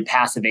really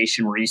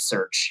passivation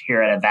research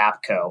here at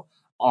VAPCO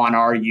on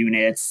our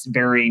units,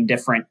 varying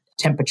different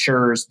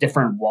temperatures,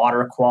 different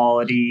water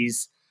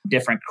qualities,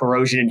 different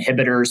corrosion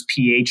inhibitors,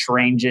 pH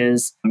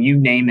ranges, you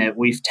name it,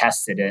 we've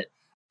tested it.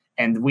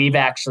 And we've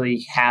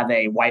actually have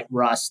a white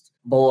rust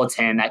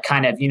bulletin that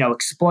kind of,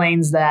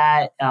 explains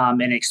that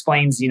and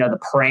explains, the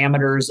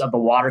parameters of the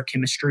water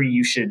chemistry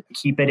you should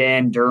keep it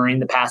in during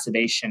the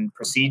passivation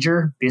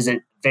procedure, because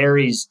it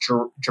varies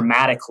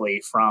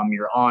dramatically from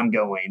your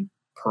ongoing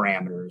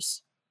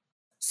parameters.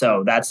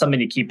 So that's something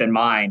to keep in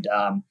mind.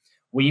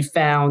 We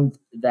found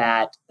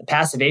that the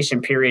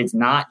passivation period is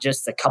not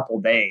just a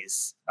couple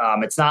days.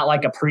 It's not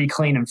like a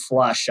pre-clean and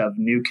flush of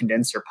new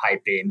condenser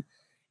piping.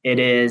 It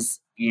is,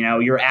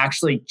 you're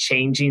actually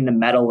changing the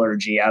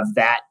metallurgy of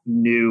that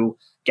new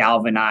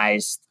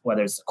galvanized,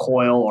 whether it's a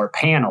coil or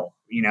panel.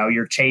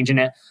 You're changing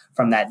it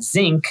from that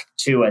zinc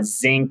to a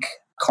zinc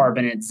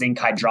carbonate, zinc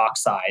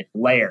hydroxide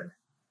layer.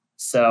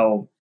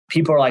 So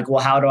people are like,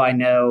 well, how do I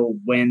know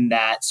when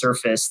that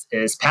surface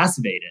is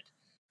passivated?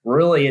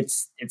 Really,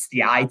 it's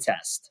the eye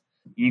test.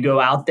 You go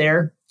out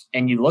there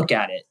and you look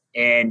at it,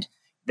 and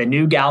the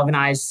new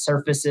galvanized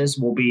surfaces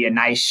will be a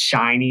nice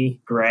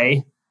shiny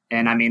gray.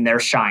 And I mean, they're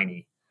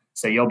shiny.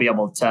 So you'll be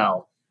able to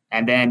tell.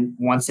 And then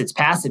once it's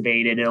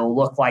passivated, it'll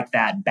look like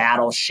that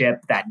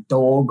battleship, that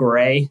dull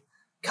gray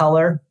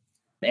color.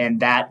 And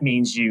that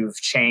means you've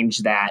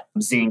changed that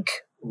zinc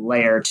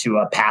layer to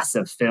a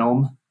passive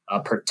film, a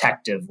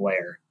protective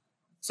layer.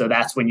 So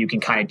that's when you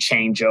can kind of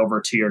change over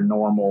to your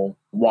normal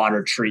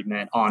water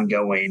treatment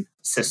ongoing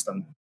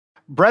system.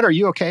 Brett, are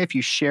you okay if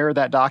you share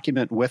that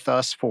document with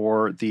us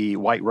for the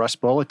White Rust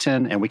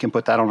Bulletin, and we can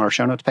put that on our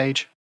show notes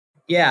page?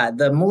 Yeah,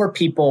 the more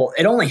people,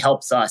 it only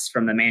helps us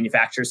from the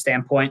manufacturer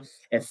standpoint.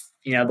 If,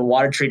 the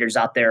water treaters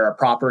out there are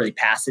properly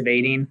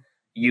passivating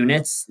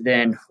units,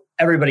 then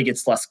everybody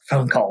gets less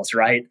phone calls,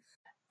 right?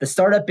 The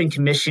startup and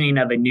commissioning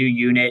of a new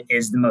unit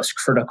is the most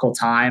critical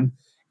time.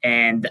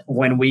 And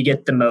when we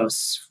get the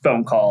most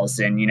phone calls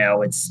and,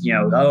 it's,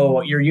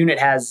 oh, your unit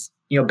has,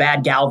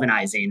 bad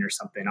galvanizing or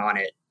something on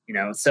it,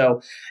 so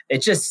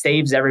it just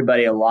saves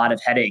everybody a lot of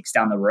headaches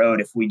down the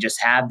road if we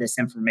just have this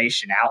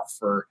information out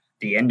for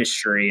the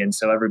industry. And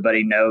so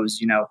everybody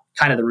knows,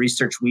 kind of the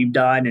research we've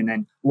done and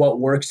then what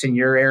works in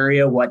your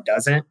area, what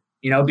doesn't,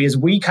 because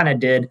we kind of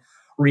did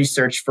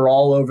research for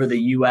all over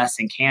the US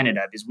and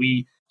Canada because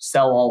we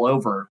sell all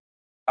over.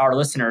 Our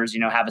listeners,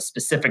 have a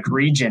specific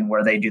region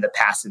where they do the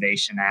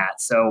passivation at.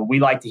 So we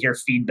like to hear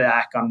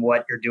feedback on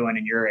what you're doing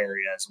in your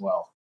area as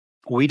well.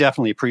 We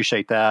definitely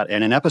appreciate that.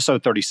 And in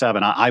episode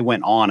 37, I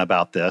went on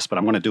about this, but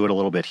I'm going to do it a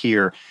little bit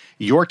here.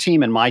 Your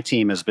team and my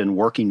team has been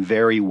working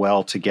very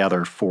well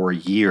together for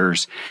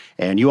years.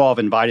 And you all have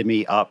invited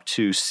me up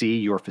to see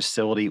your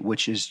facility,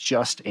 which is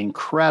just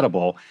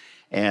incredible.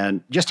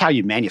 And just how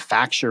you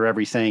manufacture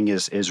everything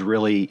is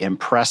really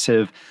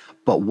impressive.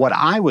 But what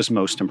I was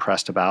most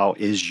impressed about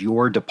is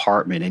your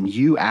department. And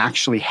you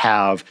actually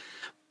have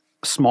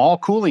small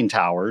cooling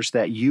towers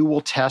that you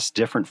will test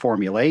different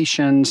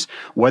formulations,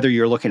 whether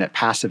you're looking at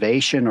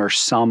passivation or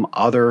some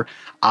other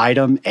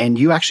item, and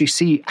you actually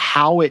see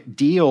how it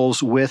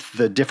deals with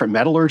the different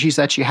metallurgies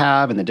that you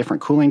have and the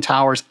different cooling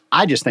towers.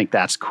 I just think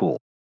that's cool.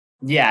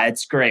 Yeah,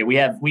 it's great.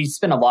 We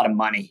spend a lot of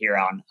money here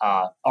on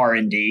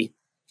R&D,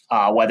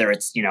 whether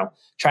it's,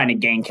 trying to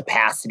gain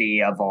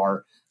capacity of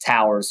our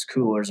towers,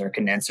 coolers, or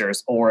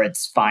condensers, or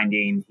it's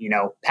finding,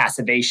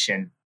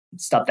 passivation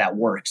stuff that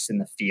works in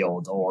the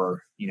field,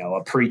 or,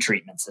 a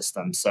pre-treatment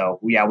system. So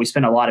yeah, we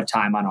spend a lot of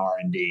time on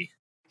R&D.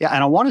 Yeah,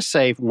 and I want to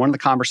say one of the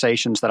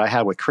conversations that I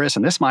had with Chris,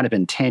 and this might have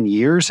been 10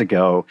 years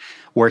ago,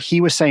 where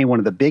he was saying one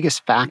of the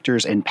biggest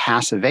factors in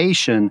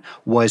passivation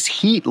was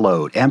heat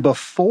load. And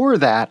before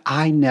that,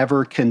 I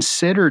never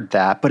considered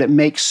that, but it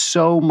makes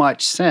so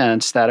much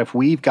sense that if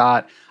we've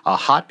got a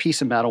hot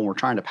piece of metal and we're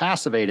trying to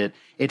passivate it,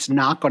 it's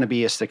not going to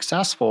be as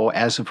successful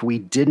as if we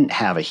didn't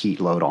have a heat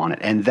load on it.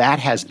 And that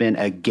has been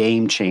a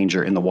game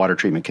changer in the water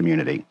treatment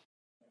community.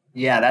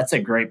 Yeah, that's a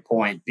great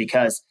point,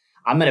 because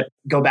I'm going to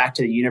go back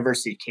to the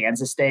University of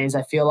Kansas days,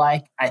 I feel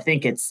like. I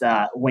think it's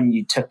when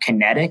you took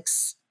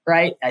kinetics,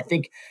 right? I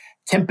think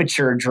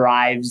temperature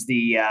drives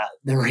the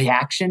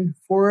reaction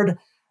forward.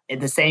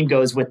 And the same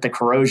goes with the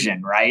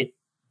corrosion, right?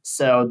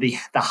 So the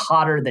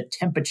hotter the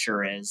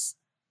temperature is,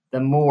 the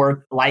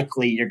more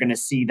likely you're going to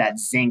see that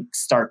zinc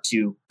start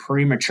to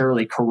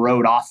prematurely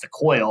corrode off the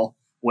coil,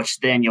 which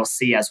then you'll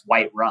see as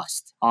white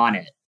rust on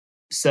it.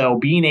 So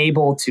being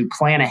able to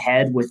plan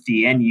ahead with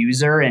the end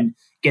user and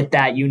get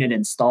that unit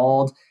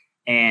installed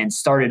and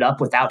start it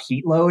up without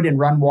heat load and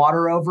run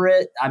water over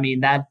it, I mean,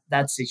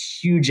 that's a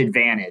huge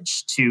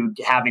advantage to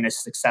having a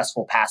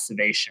successful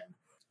passivation.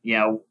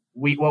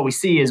 What we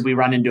see is we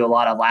run into a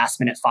lot of last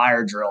minute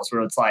fire drills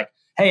where it's like,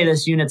 hey,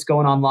 this unit's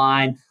going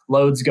online,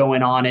 load's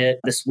going on it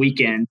this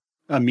weekend.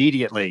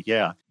 Immediately,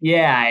 yeah.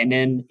 Yeah, and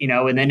then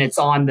it's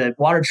on the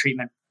water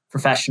treatment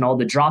professional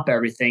to drop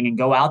everything and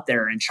go out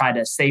there and try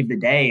to save the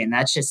day. And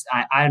that's just,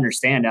 I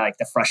understand like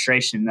the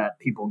frustration that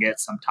people get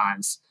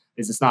sometimes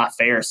is it's not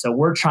fair. So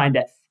we're trying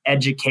to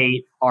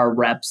educate our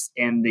reps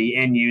and the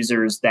end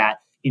users that,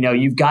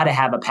 you've got to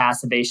have a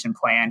passivation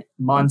plan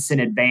months in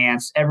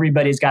advance.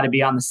 Everybody's got to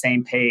be on the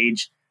same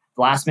page.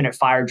 Last minute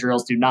fire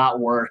drills do not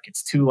work.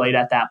 It's too late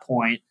at that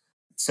point.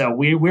 So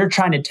we're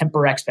trying to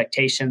temper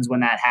expectations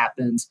when that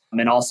happens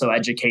and also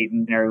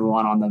educating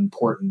everyone on the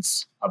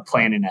importance of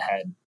planning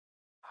ahead.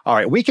 All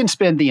right, we can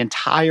spend the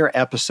entire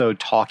episode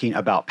talking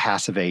about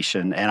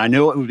passivation, and I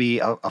know it would be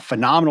a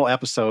phenomenal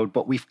episode,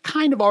 but we've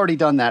kind of already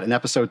done that in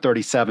episode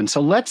 37.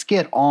 So let's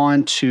get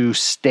on to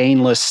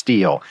stainless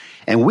steel.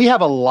 And we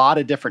have a lot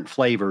of different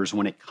flavors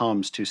when it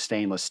comes to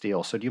stainless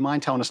steel. So do you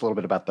mind telling us a little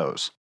bit about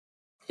those?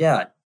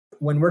 Yeah.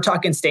 When we're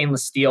talking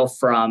stainless steel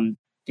from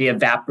the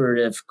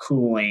evaporative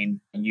cooling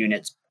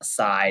units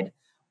side,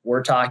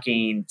 we're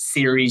talking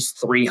Series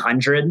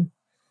 300.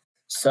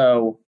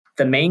 So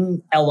the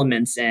main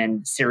elements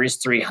in Series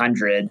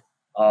 300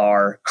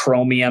 are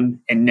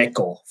chromium and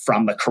nickel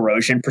from the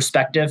corrosion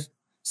perspective.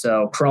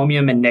 So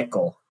chromium and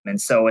nickel.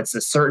 And so it's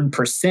a certain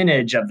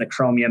percentage of the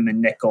chromium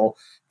and nickel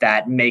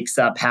that makes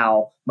up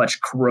how much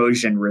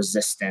corrosion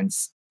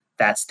resistance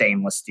that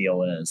stainless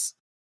steel is.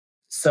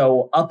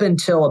 So up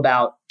until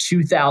about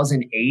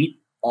 2008,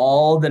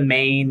 all the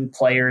main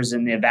players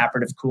in the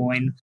evaporative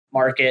cooling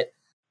market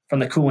from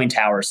the cooling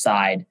tower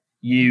side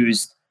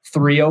used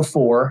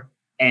 304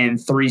 and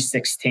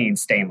 316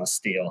 stainless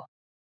steel.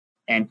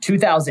 And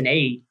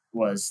 2008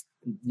 was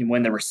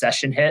when the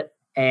recession hit.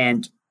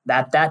 And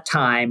at that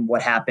time,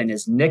 what happened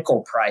is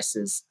nickel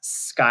prices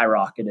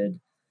skyrocketed.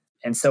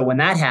 And so when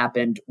that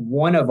happened,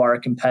 one of our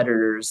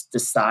competitors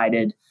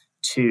decided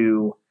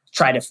to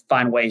try to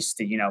find ways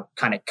to,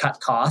 kind of cut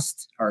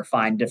costs or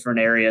find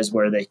different areas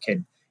where they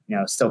could,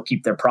 still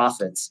keep their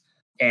profits.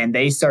 And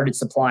they started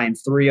supplying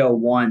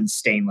 301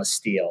 stainless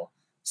steel.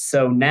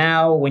 So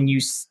now when you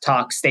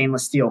talk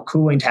stainless steel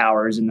cooling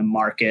towers in the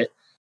market,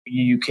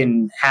 you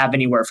can have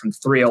anywhere from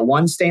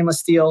 301 stainless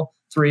steel,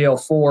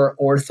 304,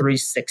 or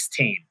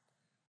 316.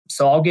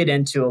 So I'll get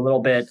into a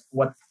little bit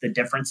what the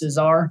differences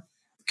are.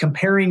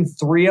 Comparing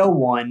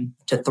 301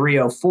 to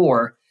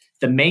 304,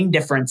 the main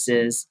difference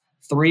is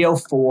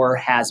 304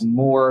 has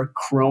more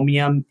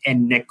chromium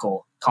and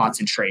nickel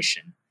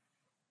concentration.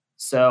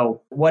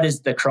 So what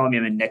does the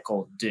chromium and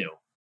nickel do?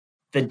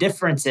 The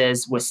difference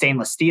is with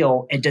stainless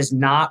steel, it does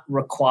not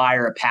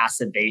require a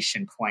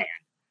passivation plan.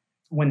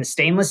 When the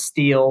stainless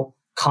steel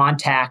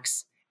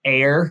contacts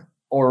air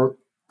or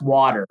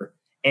water,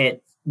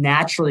 it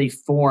naturally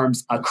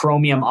forms a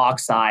chromium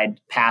oxide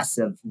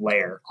passive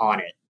layer on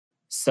it.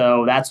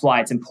 So that's why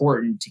it's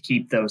important to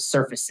keep those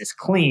surfaces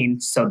clean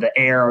so the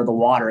air or the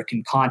water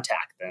can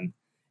contact them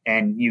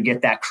and you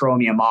get that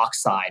chromium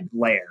oxide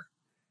layer.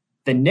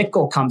 The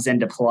nickel comes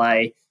into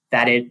play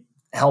that it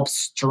helps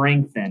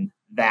strengthen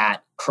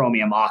that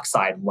chromium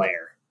oxide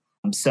layer.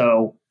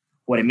 So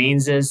what it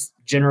means is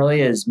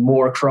generally is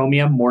more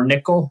chromium, more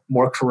nickel,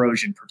 more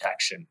corrosion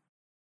protection.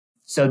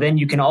 So then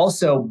you can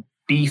also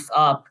beef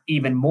up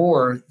even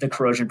more the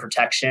corrosion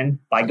protection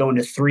by going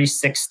to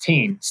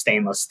 316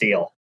 stainless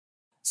steel.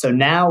 So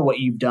now what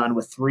you've done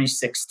with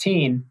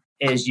 316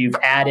 is you've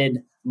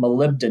added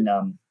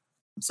molybdenum.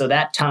 So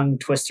that tongue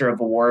twister of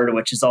a word,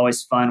 which is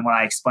always fun when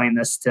I explain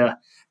this to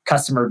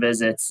customer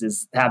visits,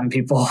 is having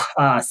people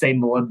say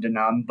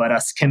molybdenum, but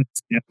us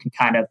chemists can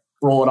kind of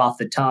roll it off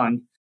the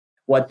tongue.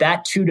 What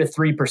that 2 to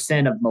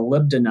 3% of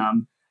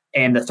molybdenum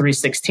and the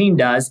 316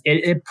 does,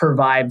 it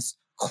provides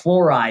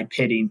chloride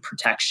pitting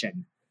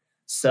protection.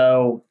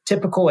 So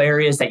typical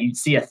areas that you'd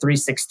see a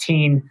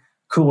 316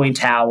 cooling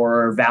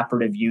tower or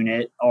evaporative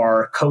unit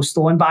are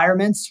coastal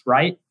environments,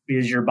 right?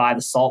 Because you're by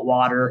the salt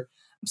water.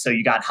 So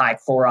you got high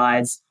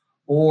chlorides,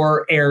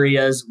 or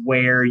areas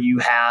where you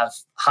have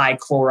high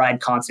chloride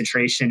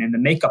concentration in the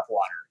makeup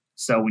water.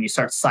 So when you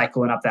start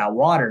cycling up that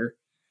water,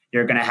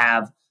 you're going to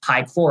have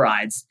high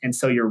chlorides. And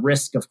so your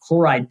risk of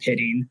chloride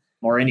pitting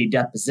or any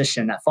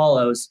deposition that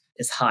follows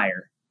is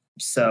higher.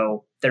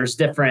 So there's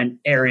different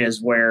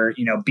areas where,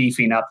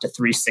 beefing up to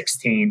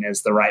 316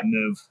 is the right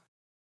move.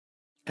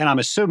 And I'm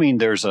assuming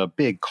there's a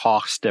big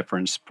cost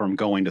difference from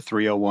going to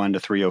 301 to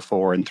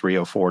 304 and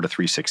 304 to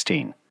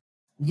 316.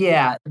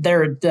 Yeah,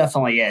 there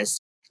definitely is.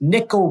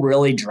 Nickel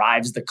really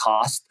drives the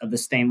cost of the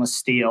stainless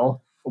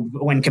steel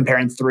when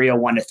comparing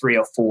 301 to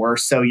 304.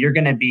 So you're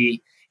going to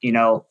be,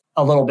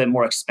 a little bit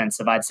more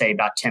expensive. I'd say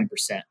about 10%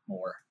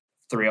 more,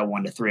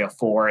 301 to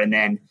 304. And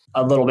then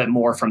a little bit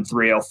more from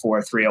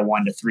 304,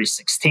 301 to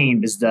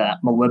 316 is the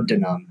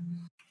molybdenum.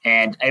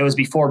 And it was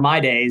before my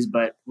days,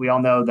 but we all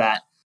know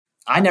that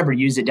I never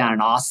used it down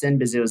in Austin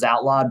because it was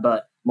outlawed,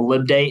 but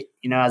molybdate,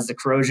 as the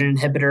corrosion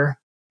inhibitor,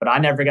 but I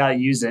never got to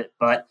use it,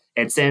 but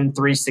it's in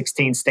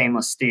 316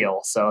 stainless steel.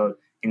 So,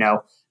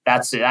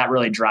 that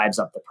really drives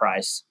up the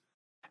price.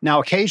 Now,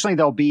 occasionally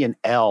there'll be an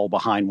L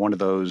behind one of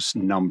those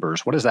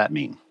numbers. What does that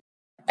mean?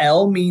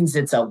 L means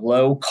it's a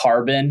low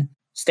carbon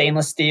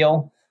stainless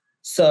steel.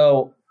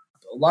 So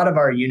a lot of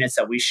our units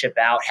that we ship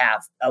out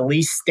have at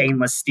least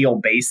stainless steel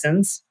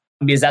basins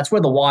because that's where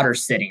the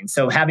water's sitting.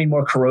 So having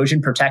more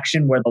corrosion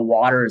protection where the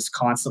water is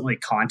constantly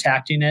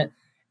contacting it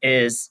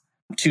is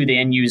to the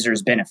end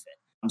user's benefit.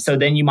 So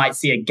then you might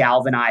see a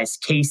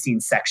galvanized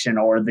casing section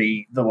or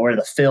the where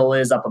the fill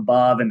is up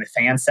above and the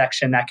fan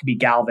section that could be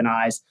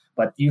galvanized,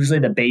 but usually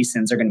the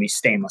basins are going to be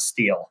stainless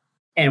steel.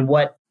 And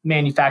what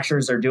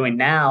manufacturers are doing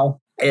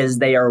now, is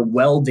they are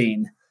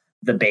welding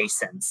the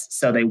basins.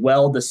 So they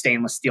weld the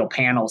stainless steel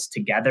panels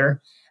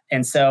together.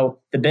 And so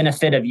the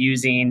benefit of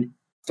using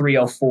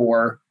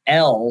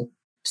 304L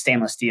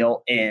stainless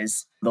steel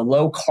is the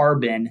low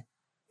carbon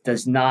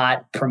does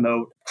not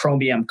promote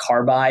chromium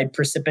carbide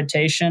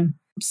precipitation.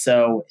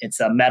 So it's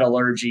a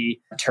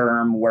metallurgy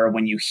term where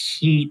when you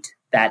heat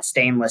that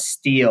stainless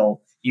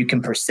steel, you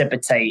can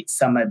precipitate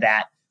some of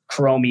that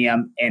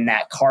chromium and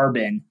that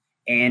carbon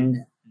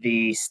in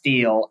the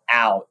steel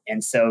out.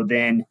 And so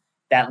then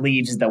that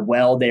leaves the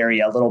weld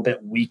area a little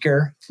bit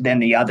weaker than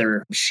the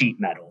other sheet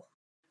metal.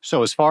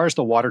 So as far as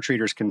the water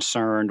treater is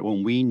concerned,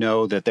 when we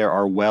know that there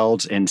are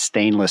welds in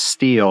stainless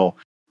steel,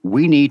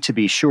 we need to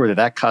be sure that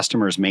that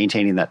customer is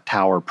maintaining that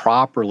tower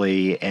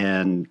properly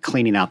and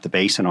cleaning out the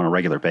basin on a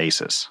regular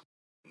basis.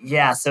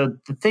 Yeah. So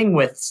the thing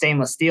with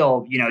stainless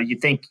steel, you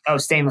think, oh,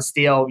 stainless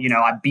steel,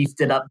 I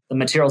beefed it up, the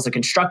materials of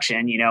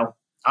construction,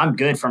 I'm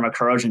good from a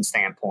corrosion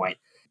standpoint.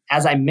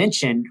 As I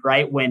mentioned,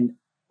 right, when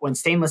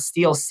stainless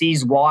steel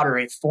sees water,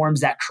 it forms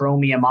that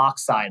chromium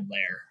oxide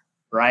layer,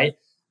 right?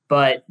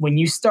 But when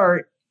you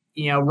start,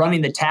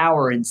 running the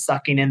tower and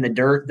sucking in the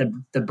dirt, the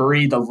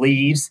debris, the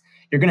leaves,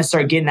 you're going to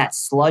start getting that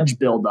sludge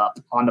buildup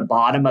on the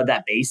bottom of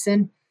that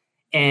basin.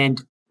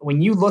 And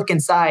when you look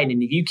inside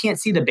and you can't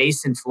see the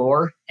basin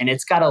floor and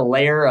it's got a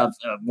layer of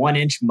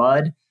 1-inch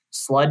mud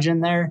sludge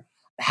in there,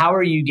 how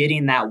are you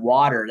getting that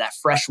water, that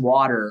fresh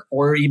water,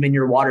 or even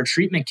your water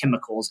treatment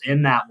chemicals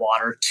in that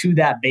water to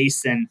that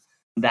basin,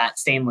 that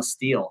stainless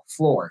steel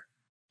floor?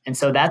 And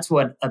so that's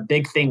what a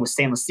big thing with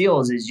stainless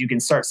steel is you can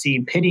start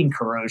seeing pitting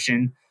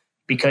corrosion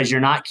because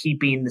you're not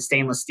keeping the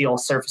stainless steel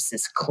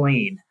surfaces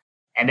clean.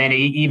 And then it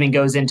even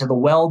goes into the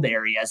weld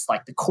areas,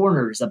 like the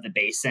corners of the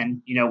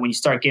basin. When you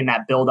start getting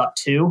that buildup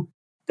too,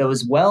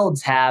 those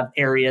welds have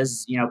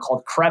areas,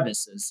 called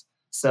crevices.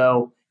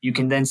 So you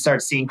can then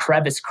start seeing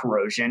crevice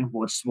corrosion,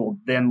 which will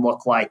then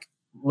look like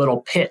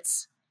little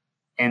pits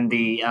in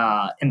the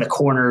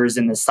corners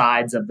and the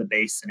sides of the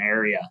basin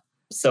area.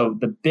 So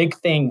the big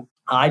thing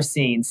I've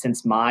seen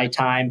since my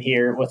time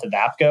here with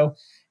Evapco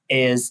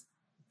is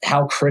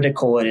how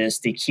critical it is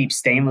to keep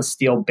stainless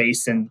steel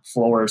basin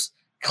floors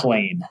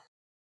clean.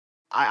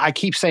 I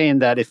keep saying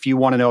that if you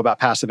want to know about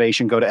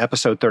passivation, go to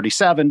episode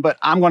 37, but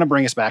I'm going to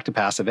bring us back to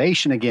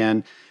passivation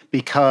again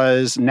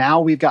because now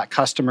we've got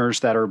customers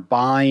that are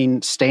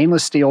buying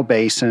stainless steel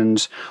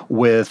basins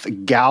with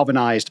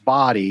galvanized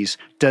bodies.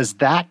 Does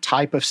that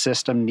type of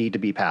system need to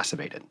be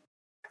passivated?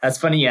 That's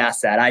funny you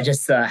asked that. I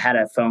just had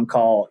a phone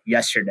call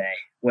yesterday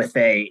with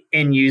a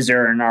end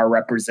user and our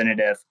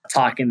representative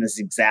talking this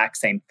exact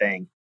same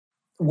thing.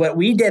 What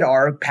we did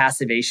our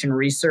passivation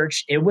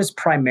research, it was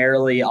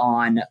primarily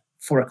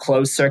for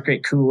closed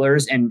circuit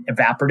coolers and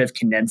evaporative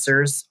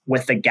condensers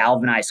with the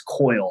galvanized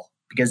coil,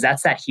 because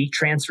that's that heat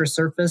transfer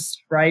surface,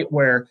 right?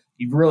 Where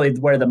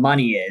the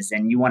money is,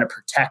 and you want to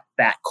protect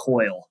that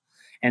coil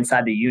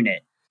inside the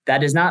unit. That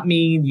does not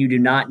mean you do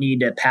not need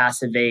to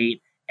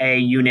passivate a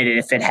unit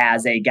if it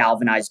has a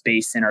galvanized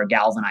basin or a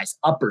galvanized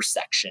upper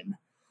section.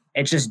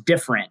 It's just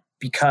different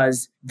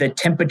because the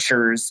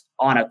temperatures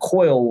on a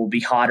coil will be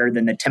hotter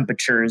than the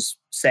temperatures,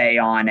 say,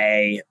 on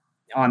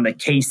the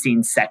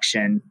casing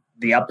section,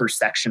 the upper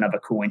section of a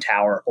cooling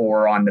tower,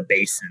 or on the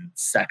basin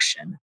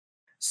section.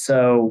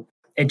 So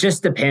it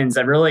just depends.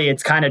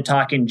 It's kind of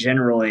talking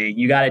generally.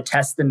 You got to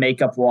test the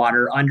makeup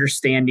water,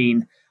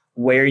 understanding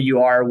where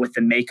you are with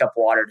the makeup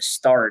water to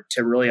start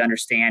to really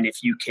understand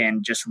if you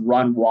can just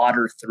run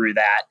water through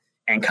that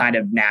and kind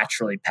of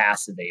naturally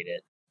passivate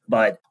it.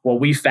 But what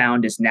we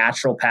found is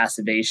natural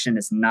passivation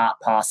is not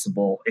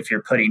possible if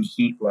you're putting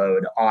heat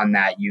load on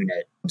that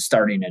unit,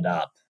 starting it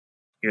up.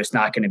 You're just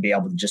not going to be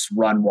able to just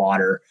run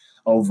water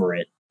over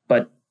it.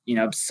 But,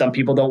 some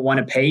people don't want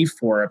to pay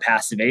for a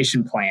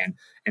passivation plan.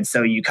 And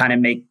so you kind of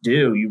make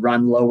do. You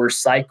run lower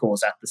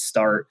cycles at the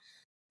start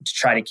to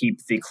try to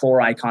keep the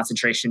chloride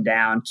concentration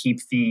down, keep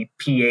the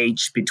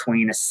pH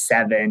between a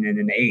 7 and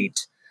an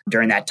 8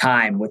 during that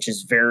time, which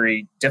is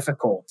very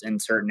difficult in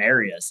certain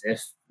areas,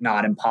 if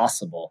not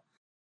impossible.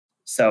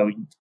 So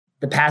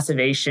the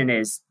passivation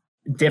is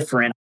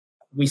different.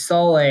 We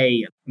saw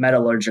a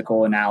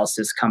metallurgical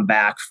analysis come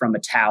back from a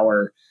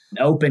tower, an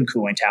open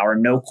cooling tower,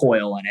 no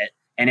coil in it,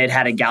 and it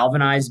had a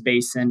galvanized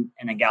basin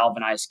and a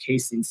galvanized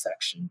casing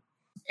section.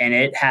 And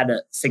it had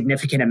a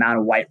significant amount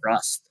of white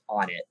rust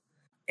on it.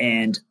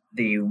 And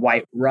the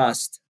white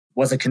rust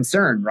was a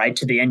concern, right,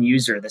 to the end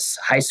user, this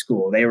high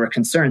school. They were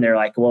concerned. They're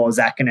like, well,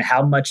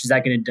 how much is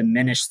that going to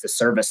diminish the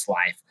service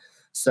life?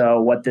 So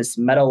what this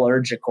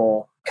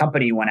metallurgical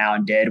company went out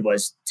and did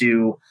was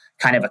do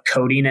kind of a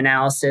coating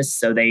analysis.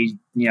 So they,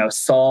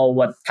 saw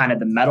what kind of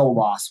the metal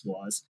loss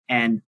was.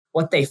 And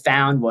what they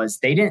found was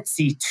they didn't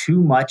see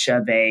too much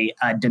of a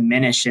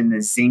diminish in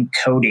the zinc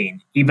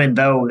coating, even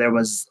though there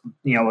was,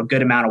 a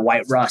good amount of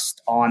white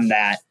rust on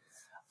that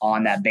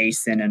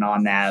basin and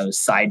on those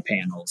side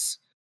panels.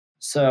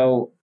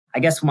 So I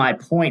guess my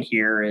point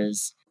here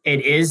is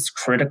it is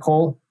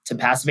critical to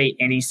passivate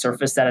any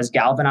surface that is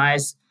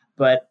galvanized,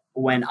 but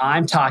when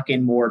I'm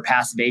talking more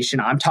passivation,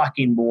 I'm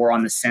talking more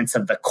on the sense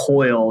of the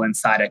coil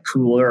inside a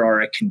cooler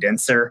or a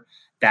condenser.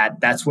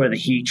 That's where the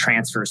heat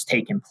transfer is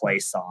taking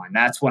place on.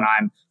 That's when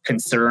I'm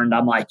concerned.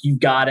 I'm like, you've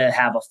got to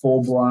have a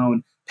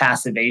full-blown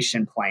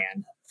passivation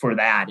plan for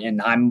that.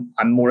 And I'm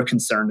more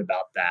concerned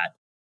about that.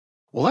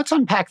 Well, let's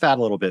unpack that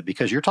a little bit,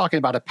 because you're talking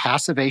about a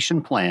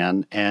passivation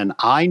plan. And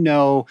I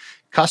know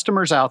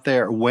customers out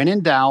there, when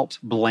in doubt,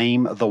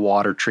 blame the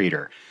water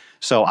treater.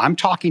 So I'm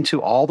talking to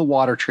all the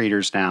water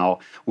treaters now.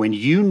 When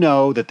you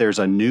know that there's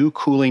a new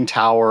cooling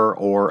tower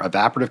or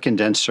evaporative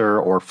condenser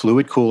or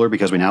fluid cooler,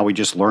 because we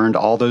just learned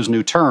all those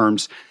new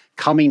terms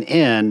coming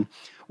in,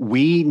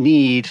 we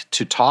need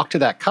to talk to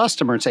that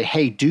customer and say,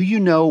 hey, do you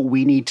know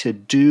we need to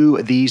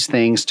do these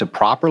things to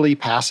properly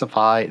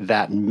pacify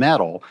that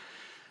metal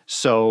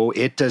so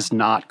it does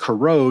not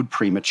corrode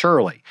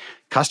prematurely?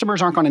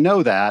 Customers aren't going to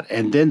know that,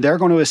 and then they're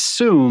going to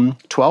assume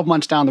 12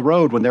 months down the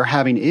road when they're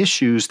having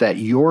issues that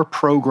your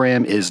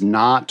program is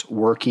not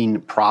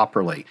working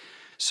properly.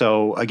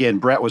 So again,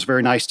 Brett was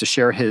very nice to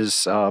share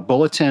his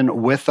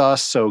bulletin with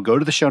us. So go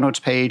to the show notes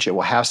page. It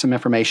will have some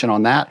information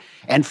on that.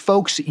 And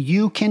folks,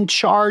 you can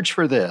charge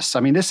for this. I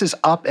mean, this is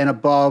up and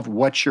above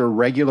what your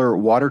regular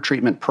water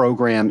treatment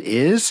program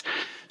is.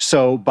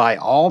 So by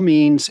all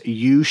means,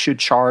 you should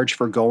charge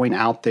for going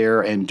out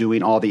there and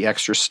doing all the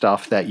extra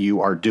stuff that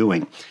you are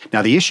doing.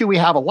 Now, the issue we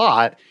have a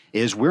lot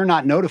is we're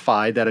not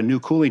notified that a new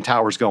cooling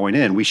tower is going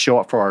in. We show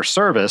up for our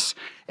service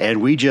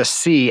and we just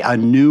see a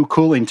new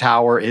cooling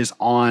tower is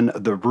on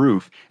the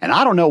roof. And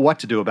I don't know what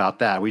to do about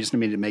that. We just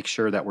need to make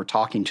sure that we're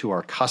talking to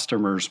our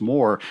customers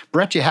more.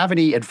 Brett, do you have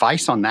any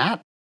advice on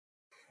that?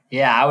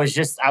 Yeah, I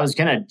was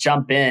going to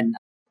jump in.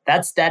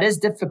 That is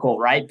difficult,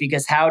 right?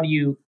 Because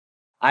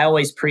I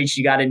always preach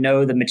you got to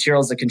know the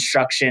materials of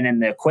construction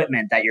and the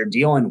equipment that you're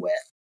dealing with.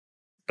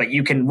 But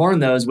you can learn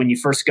those when you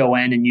first go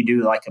in and you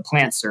do like a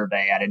plant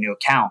survey at a new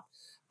account.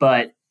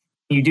 But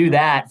you do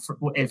that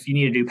if you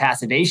need to do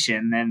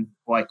passivation, then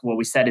like what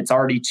we said, it's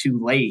already too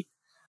late.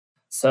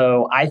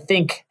 So I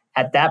think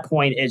at that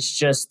point, it's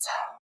just,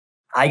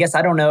 I guess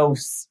I don't know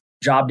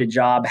job to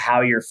job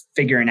how you're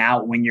figuring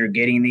out when you're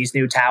getting these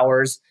new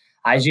towers.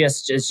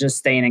 It's just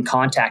staying in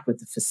contact with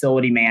the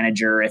facility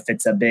manager if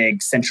it's a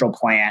big central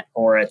plant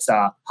or it's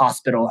a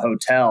hospital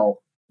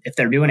hotel. If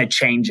they're doing a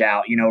change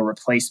out,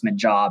 replacement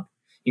job,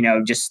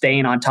 just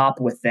staying on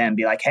top with them,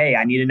 be like, hey,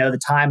 I need to know the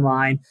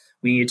timeline.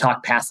 We need to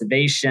talk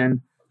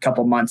passivation a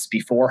couple months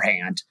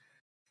beforehand.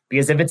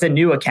 Because if it's a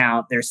new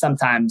account, there's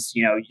sometimes,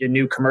 a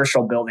new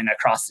commercial building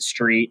across the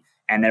street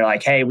and they're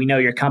like, hey, we know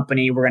your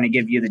company. We're going to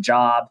give you the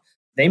job.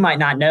 They might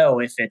not know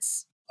if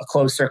it's a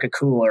closed circuit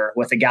cooler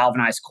with a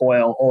galvanized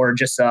coil or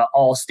just a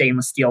all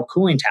stainless steel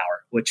cooling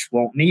tower, which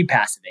won't need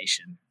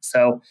passivation.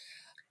 So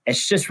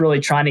it's just really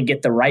trying to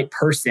get the right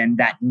person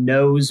that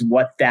knows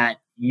what that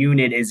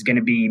unit is going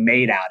to be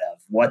made out of,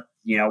 what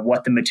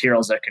the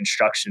materials of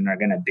construction are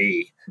going to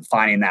be,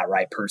 finding that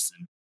right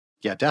person.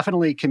 Yeah,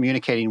 definitely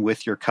communicating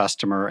with your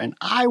customer. And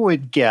I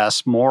would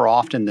guess more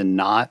often than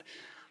not,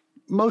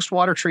 most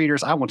water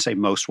treaters, I won't say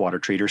most water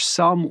treaters,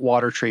 some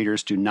water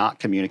treaters do not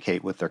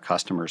communicate with their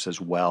customers as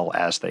well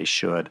as they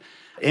should.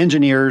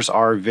 Engineers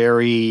are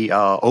very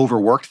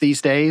overworked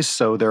these days,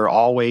 so they're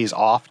always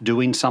off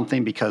doing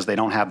something because they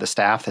don't have the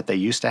staff that they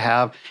used to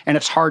have, and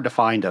it's hard to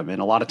find them.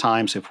 And a lot of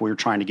times, if we're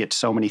trying to get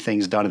so many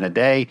things done in a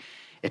day,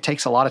 it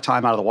takes a lot of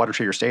time out of the water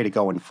treater's day to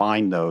go and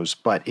find those,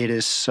 but it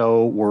is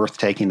so worth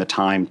taking the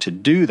time to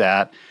do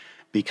that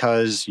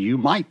because you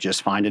might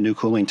just find a new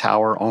cooling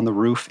tower on the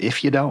roof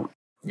if you don't.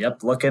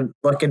 Yep, looking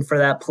for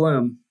that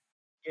plume.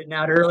 Getting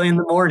out early in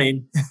the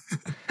morning.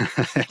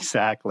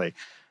 Exactly.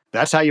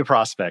 That's how you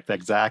prospect.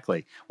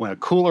 Exactly. When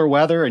cooler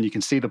weather and you can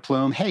see the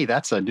plume, hey,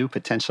 that's a new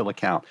potential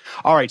account.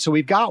 All right, so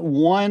we've got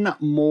one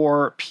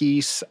more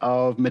piece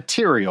of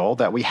material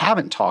that we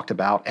haven't talked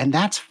about, and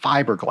that's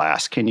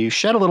fiberglass. Can you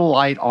shed a little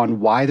light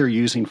on why they're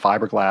using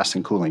fiberglass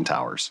in cooling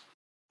towers?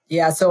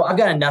 Yeah, so I've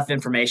got enough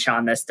information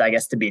on this, I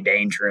guess, to be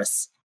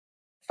dangerous.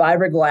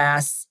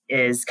 Fiberglass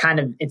is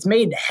it's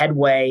made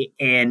headway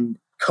in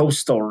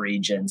coastal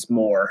regions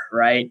more,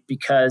 right?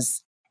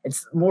 Because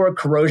it's more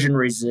corrosion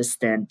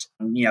resistant,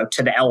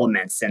 to the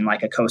elements in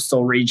like a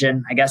coastal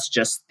region, I guess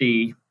just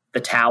the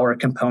tower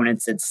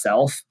components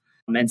itself.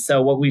 And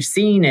so what we've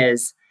seen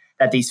is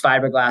that these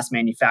fiberglass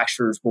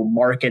manufacturers will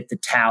market the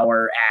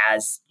tower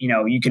as,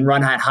 you can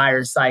run at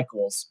higher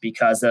cycles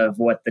because of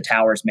what the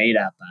tower's made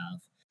up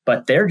of.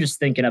 But they're just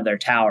thinking of their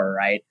tower,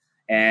 right?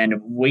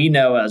 And we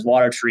know as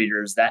water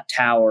treaters, that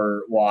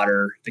tower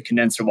water, the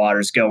condenser water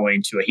is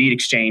going to a heat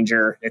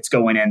exchanger, it's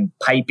going in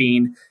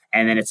piping,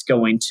 and then it's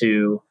going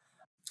to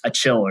a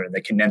chiller,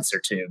 the condenser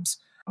tubes,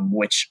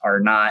 which are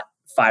not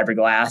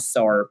fiberglass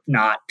or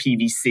not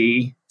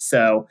PVC.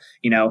 So,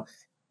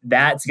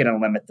 that's going to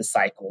limit the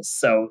cycles.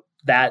 So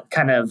that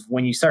kind of,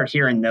 when you start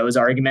hearing those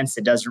arguments,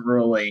 it doesn't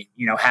really,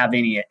 have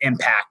any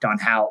impact on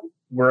how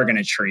we're going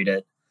to treat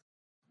it.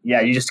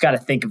 Yeah, you just got to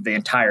think of the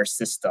entire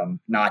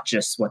system, not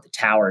just what the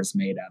tower is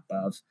made up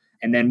of.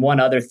 And then one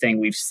other thing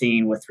we've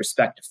seen with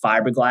respect to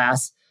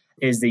fiberglass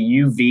is the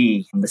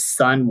UV. The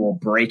sun will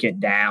break it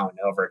down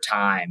over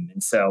time.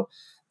 And so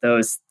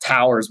those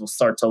towers will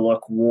start to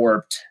look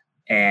warped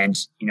and,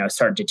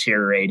 start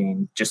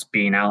deteriorating just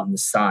being out in the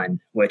sun,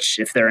 which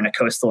if they're in a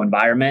coastal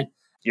environment,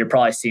 you're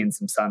probably seeing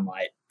some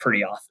sunlight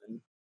pretty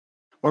often.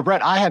 Well,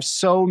 Brett, I have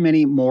so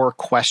many more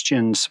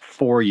questions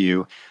for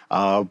you,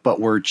 but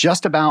we're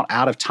just about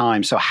out of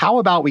time. So how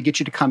about we get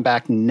you to come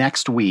back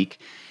next week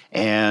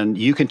and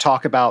you can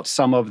talk about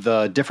some of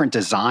the different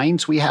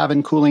designs we have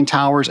in cooling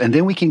towers, and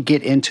then we can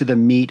get into the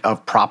meat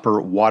of proper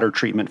water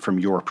treatment from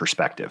your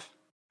perspective.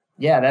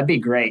 Yeah, that'd be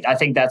great. I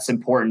think that's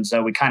important.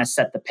 So we kind of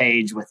set the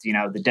page with,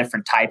 the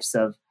different types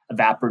of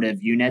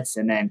evaporative units,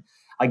 and then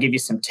I'll give you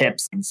some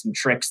tips and some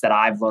tricks that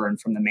I've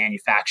learned from the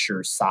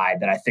manufacturer's side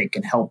that I think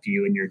can help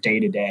you in your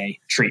day-to-day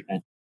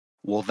treatment.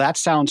 Well, that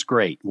sounds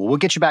great. Well, we'll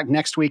get you back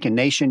next week. And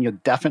Nation, you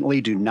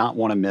definitely do not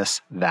want to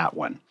miss that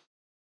one.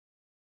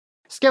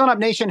 Scaling Up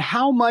Nation,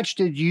 how much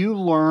did you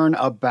learn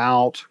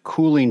about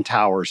cooling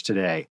towers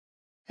today?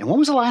 And when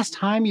was the last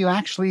time you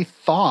actually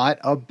thought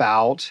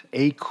about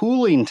a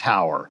cooling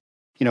tower?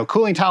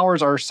 Cooling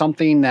towers are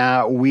something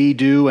that we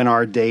do in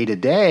our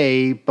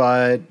day-to-day,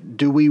 but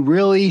do we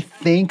really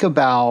think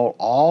about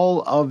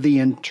all of the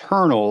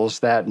internals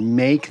that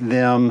make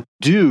them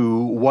do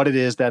what it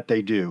is that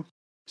they do?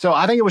 So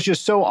I think it was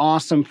just so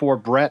awesome for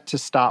Brett to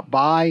stop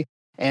by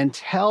and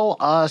tell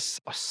us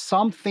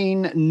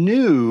something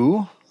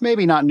new,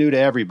 maybe not new to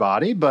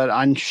everybody, but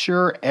I'm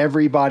sure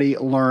everybody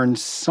learned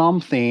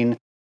something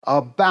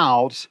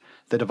about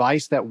the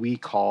device that we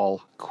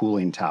call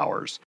cooling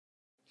towers.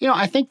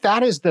 I think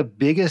that is the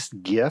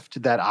biggest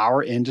gift that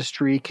our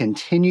industry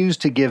continues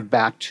to give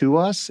back to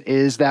us,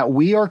 is that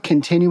we are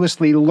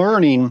continuously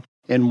learning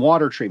in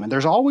water treatment.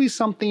 There's always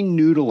something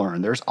new to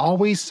learn. There's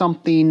always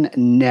something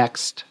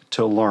next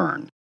to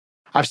learn.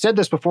 I've said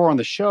this before on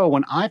the show.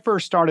 When I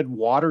first started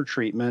water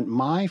treatment,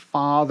 my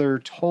father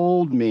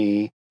told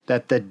me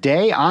that the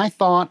day I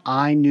thought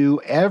I knew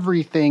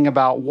everything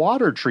about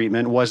water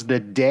treatment was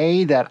the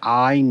day that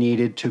I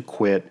needed to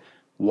quit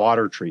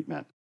water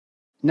treatment.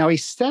 Now, he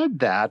said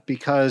that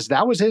because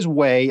that was his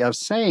way of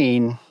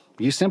saying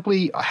you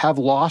simply have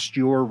lost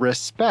your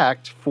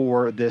respect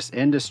for this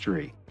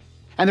industry.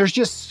 And there's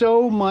just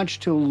so much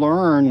to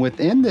learn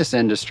within this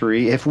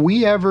industry. If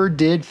we ever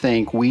did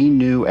think we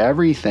knew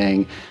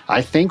everything,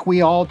 I think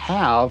we all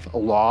have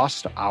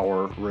lost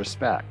our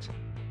respect.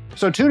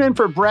 So tune in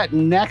for Brett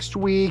next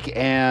week,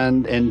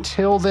 and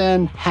until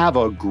then, have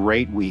a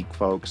great week,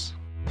 folks.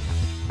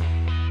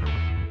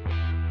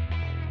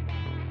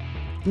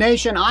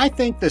 Nation, I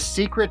think the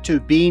secret to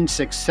being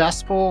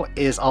successful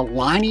is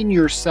aligning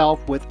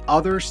yourself with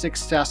other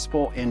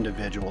successful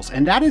individuals.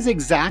 And that is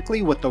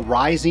exactly what the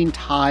Rising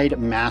Tide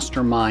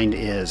Mastermind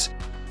is.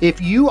 If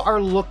you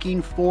are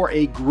looking for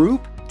a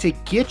group to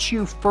get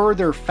you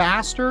further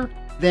faster,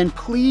 then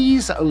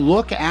please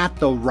look at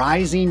the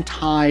Rising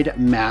Tide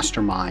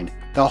Mastermind.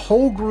 The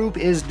whole group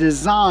is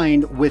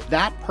designed with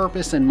that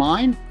purpose in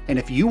mind. And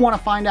if you want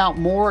to find out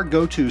more,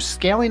 go to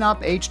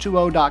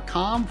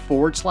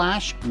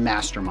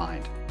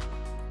scalinguph2o.com/mastermind.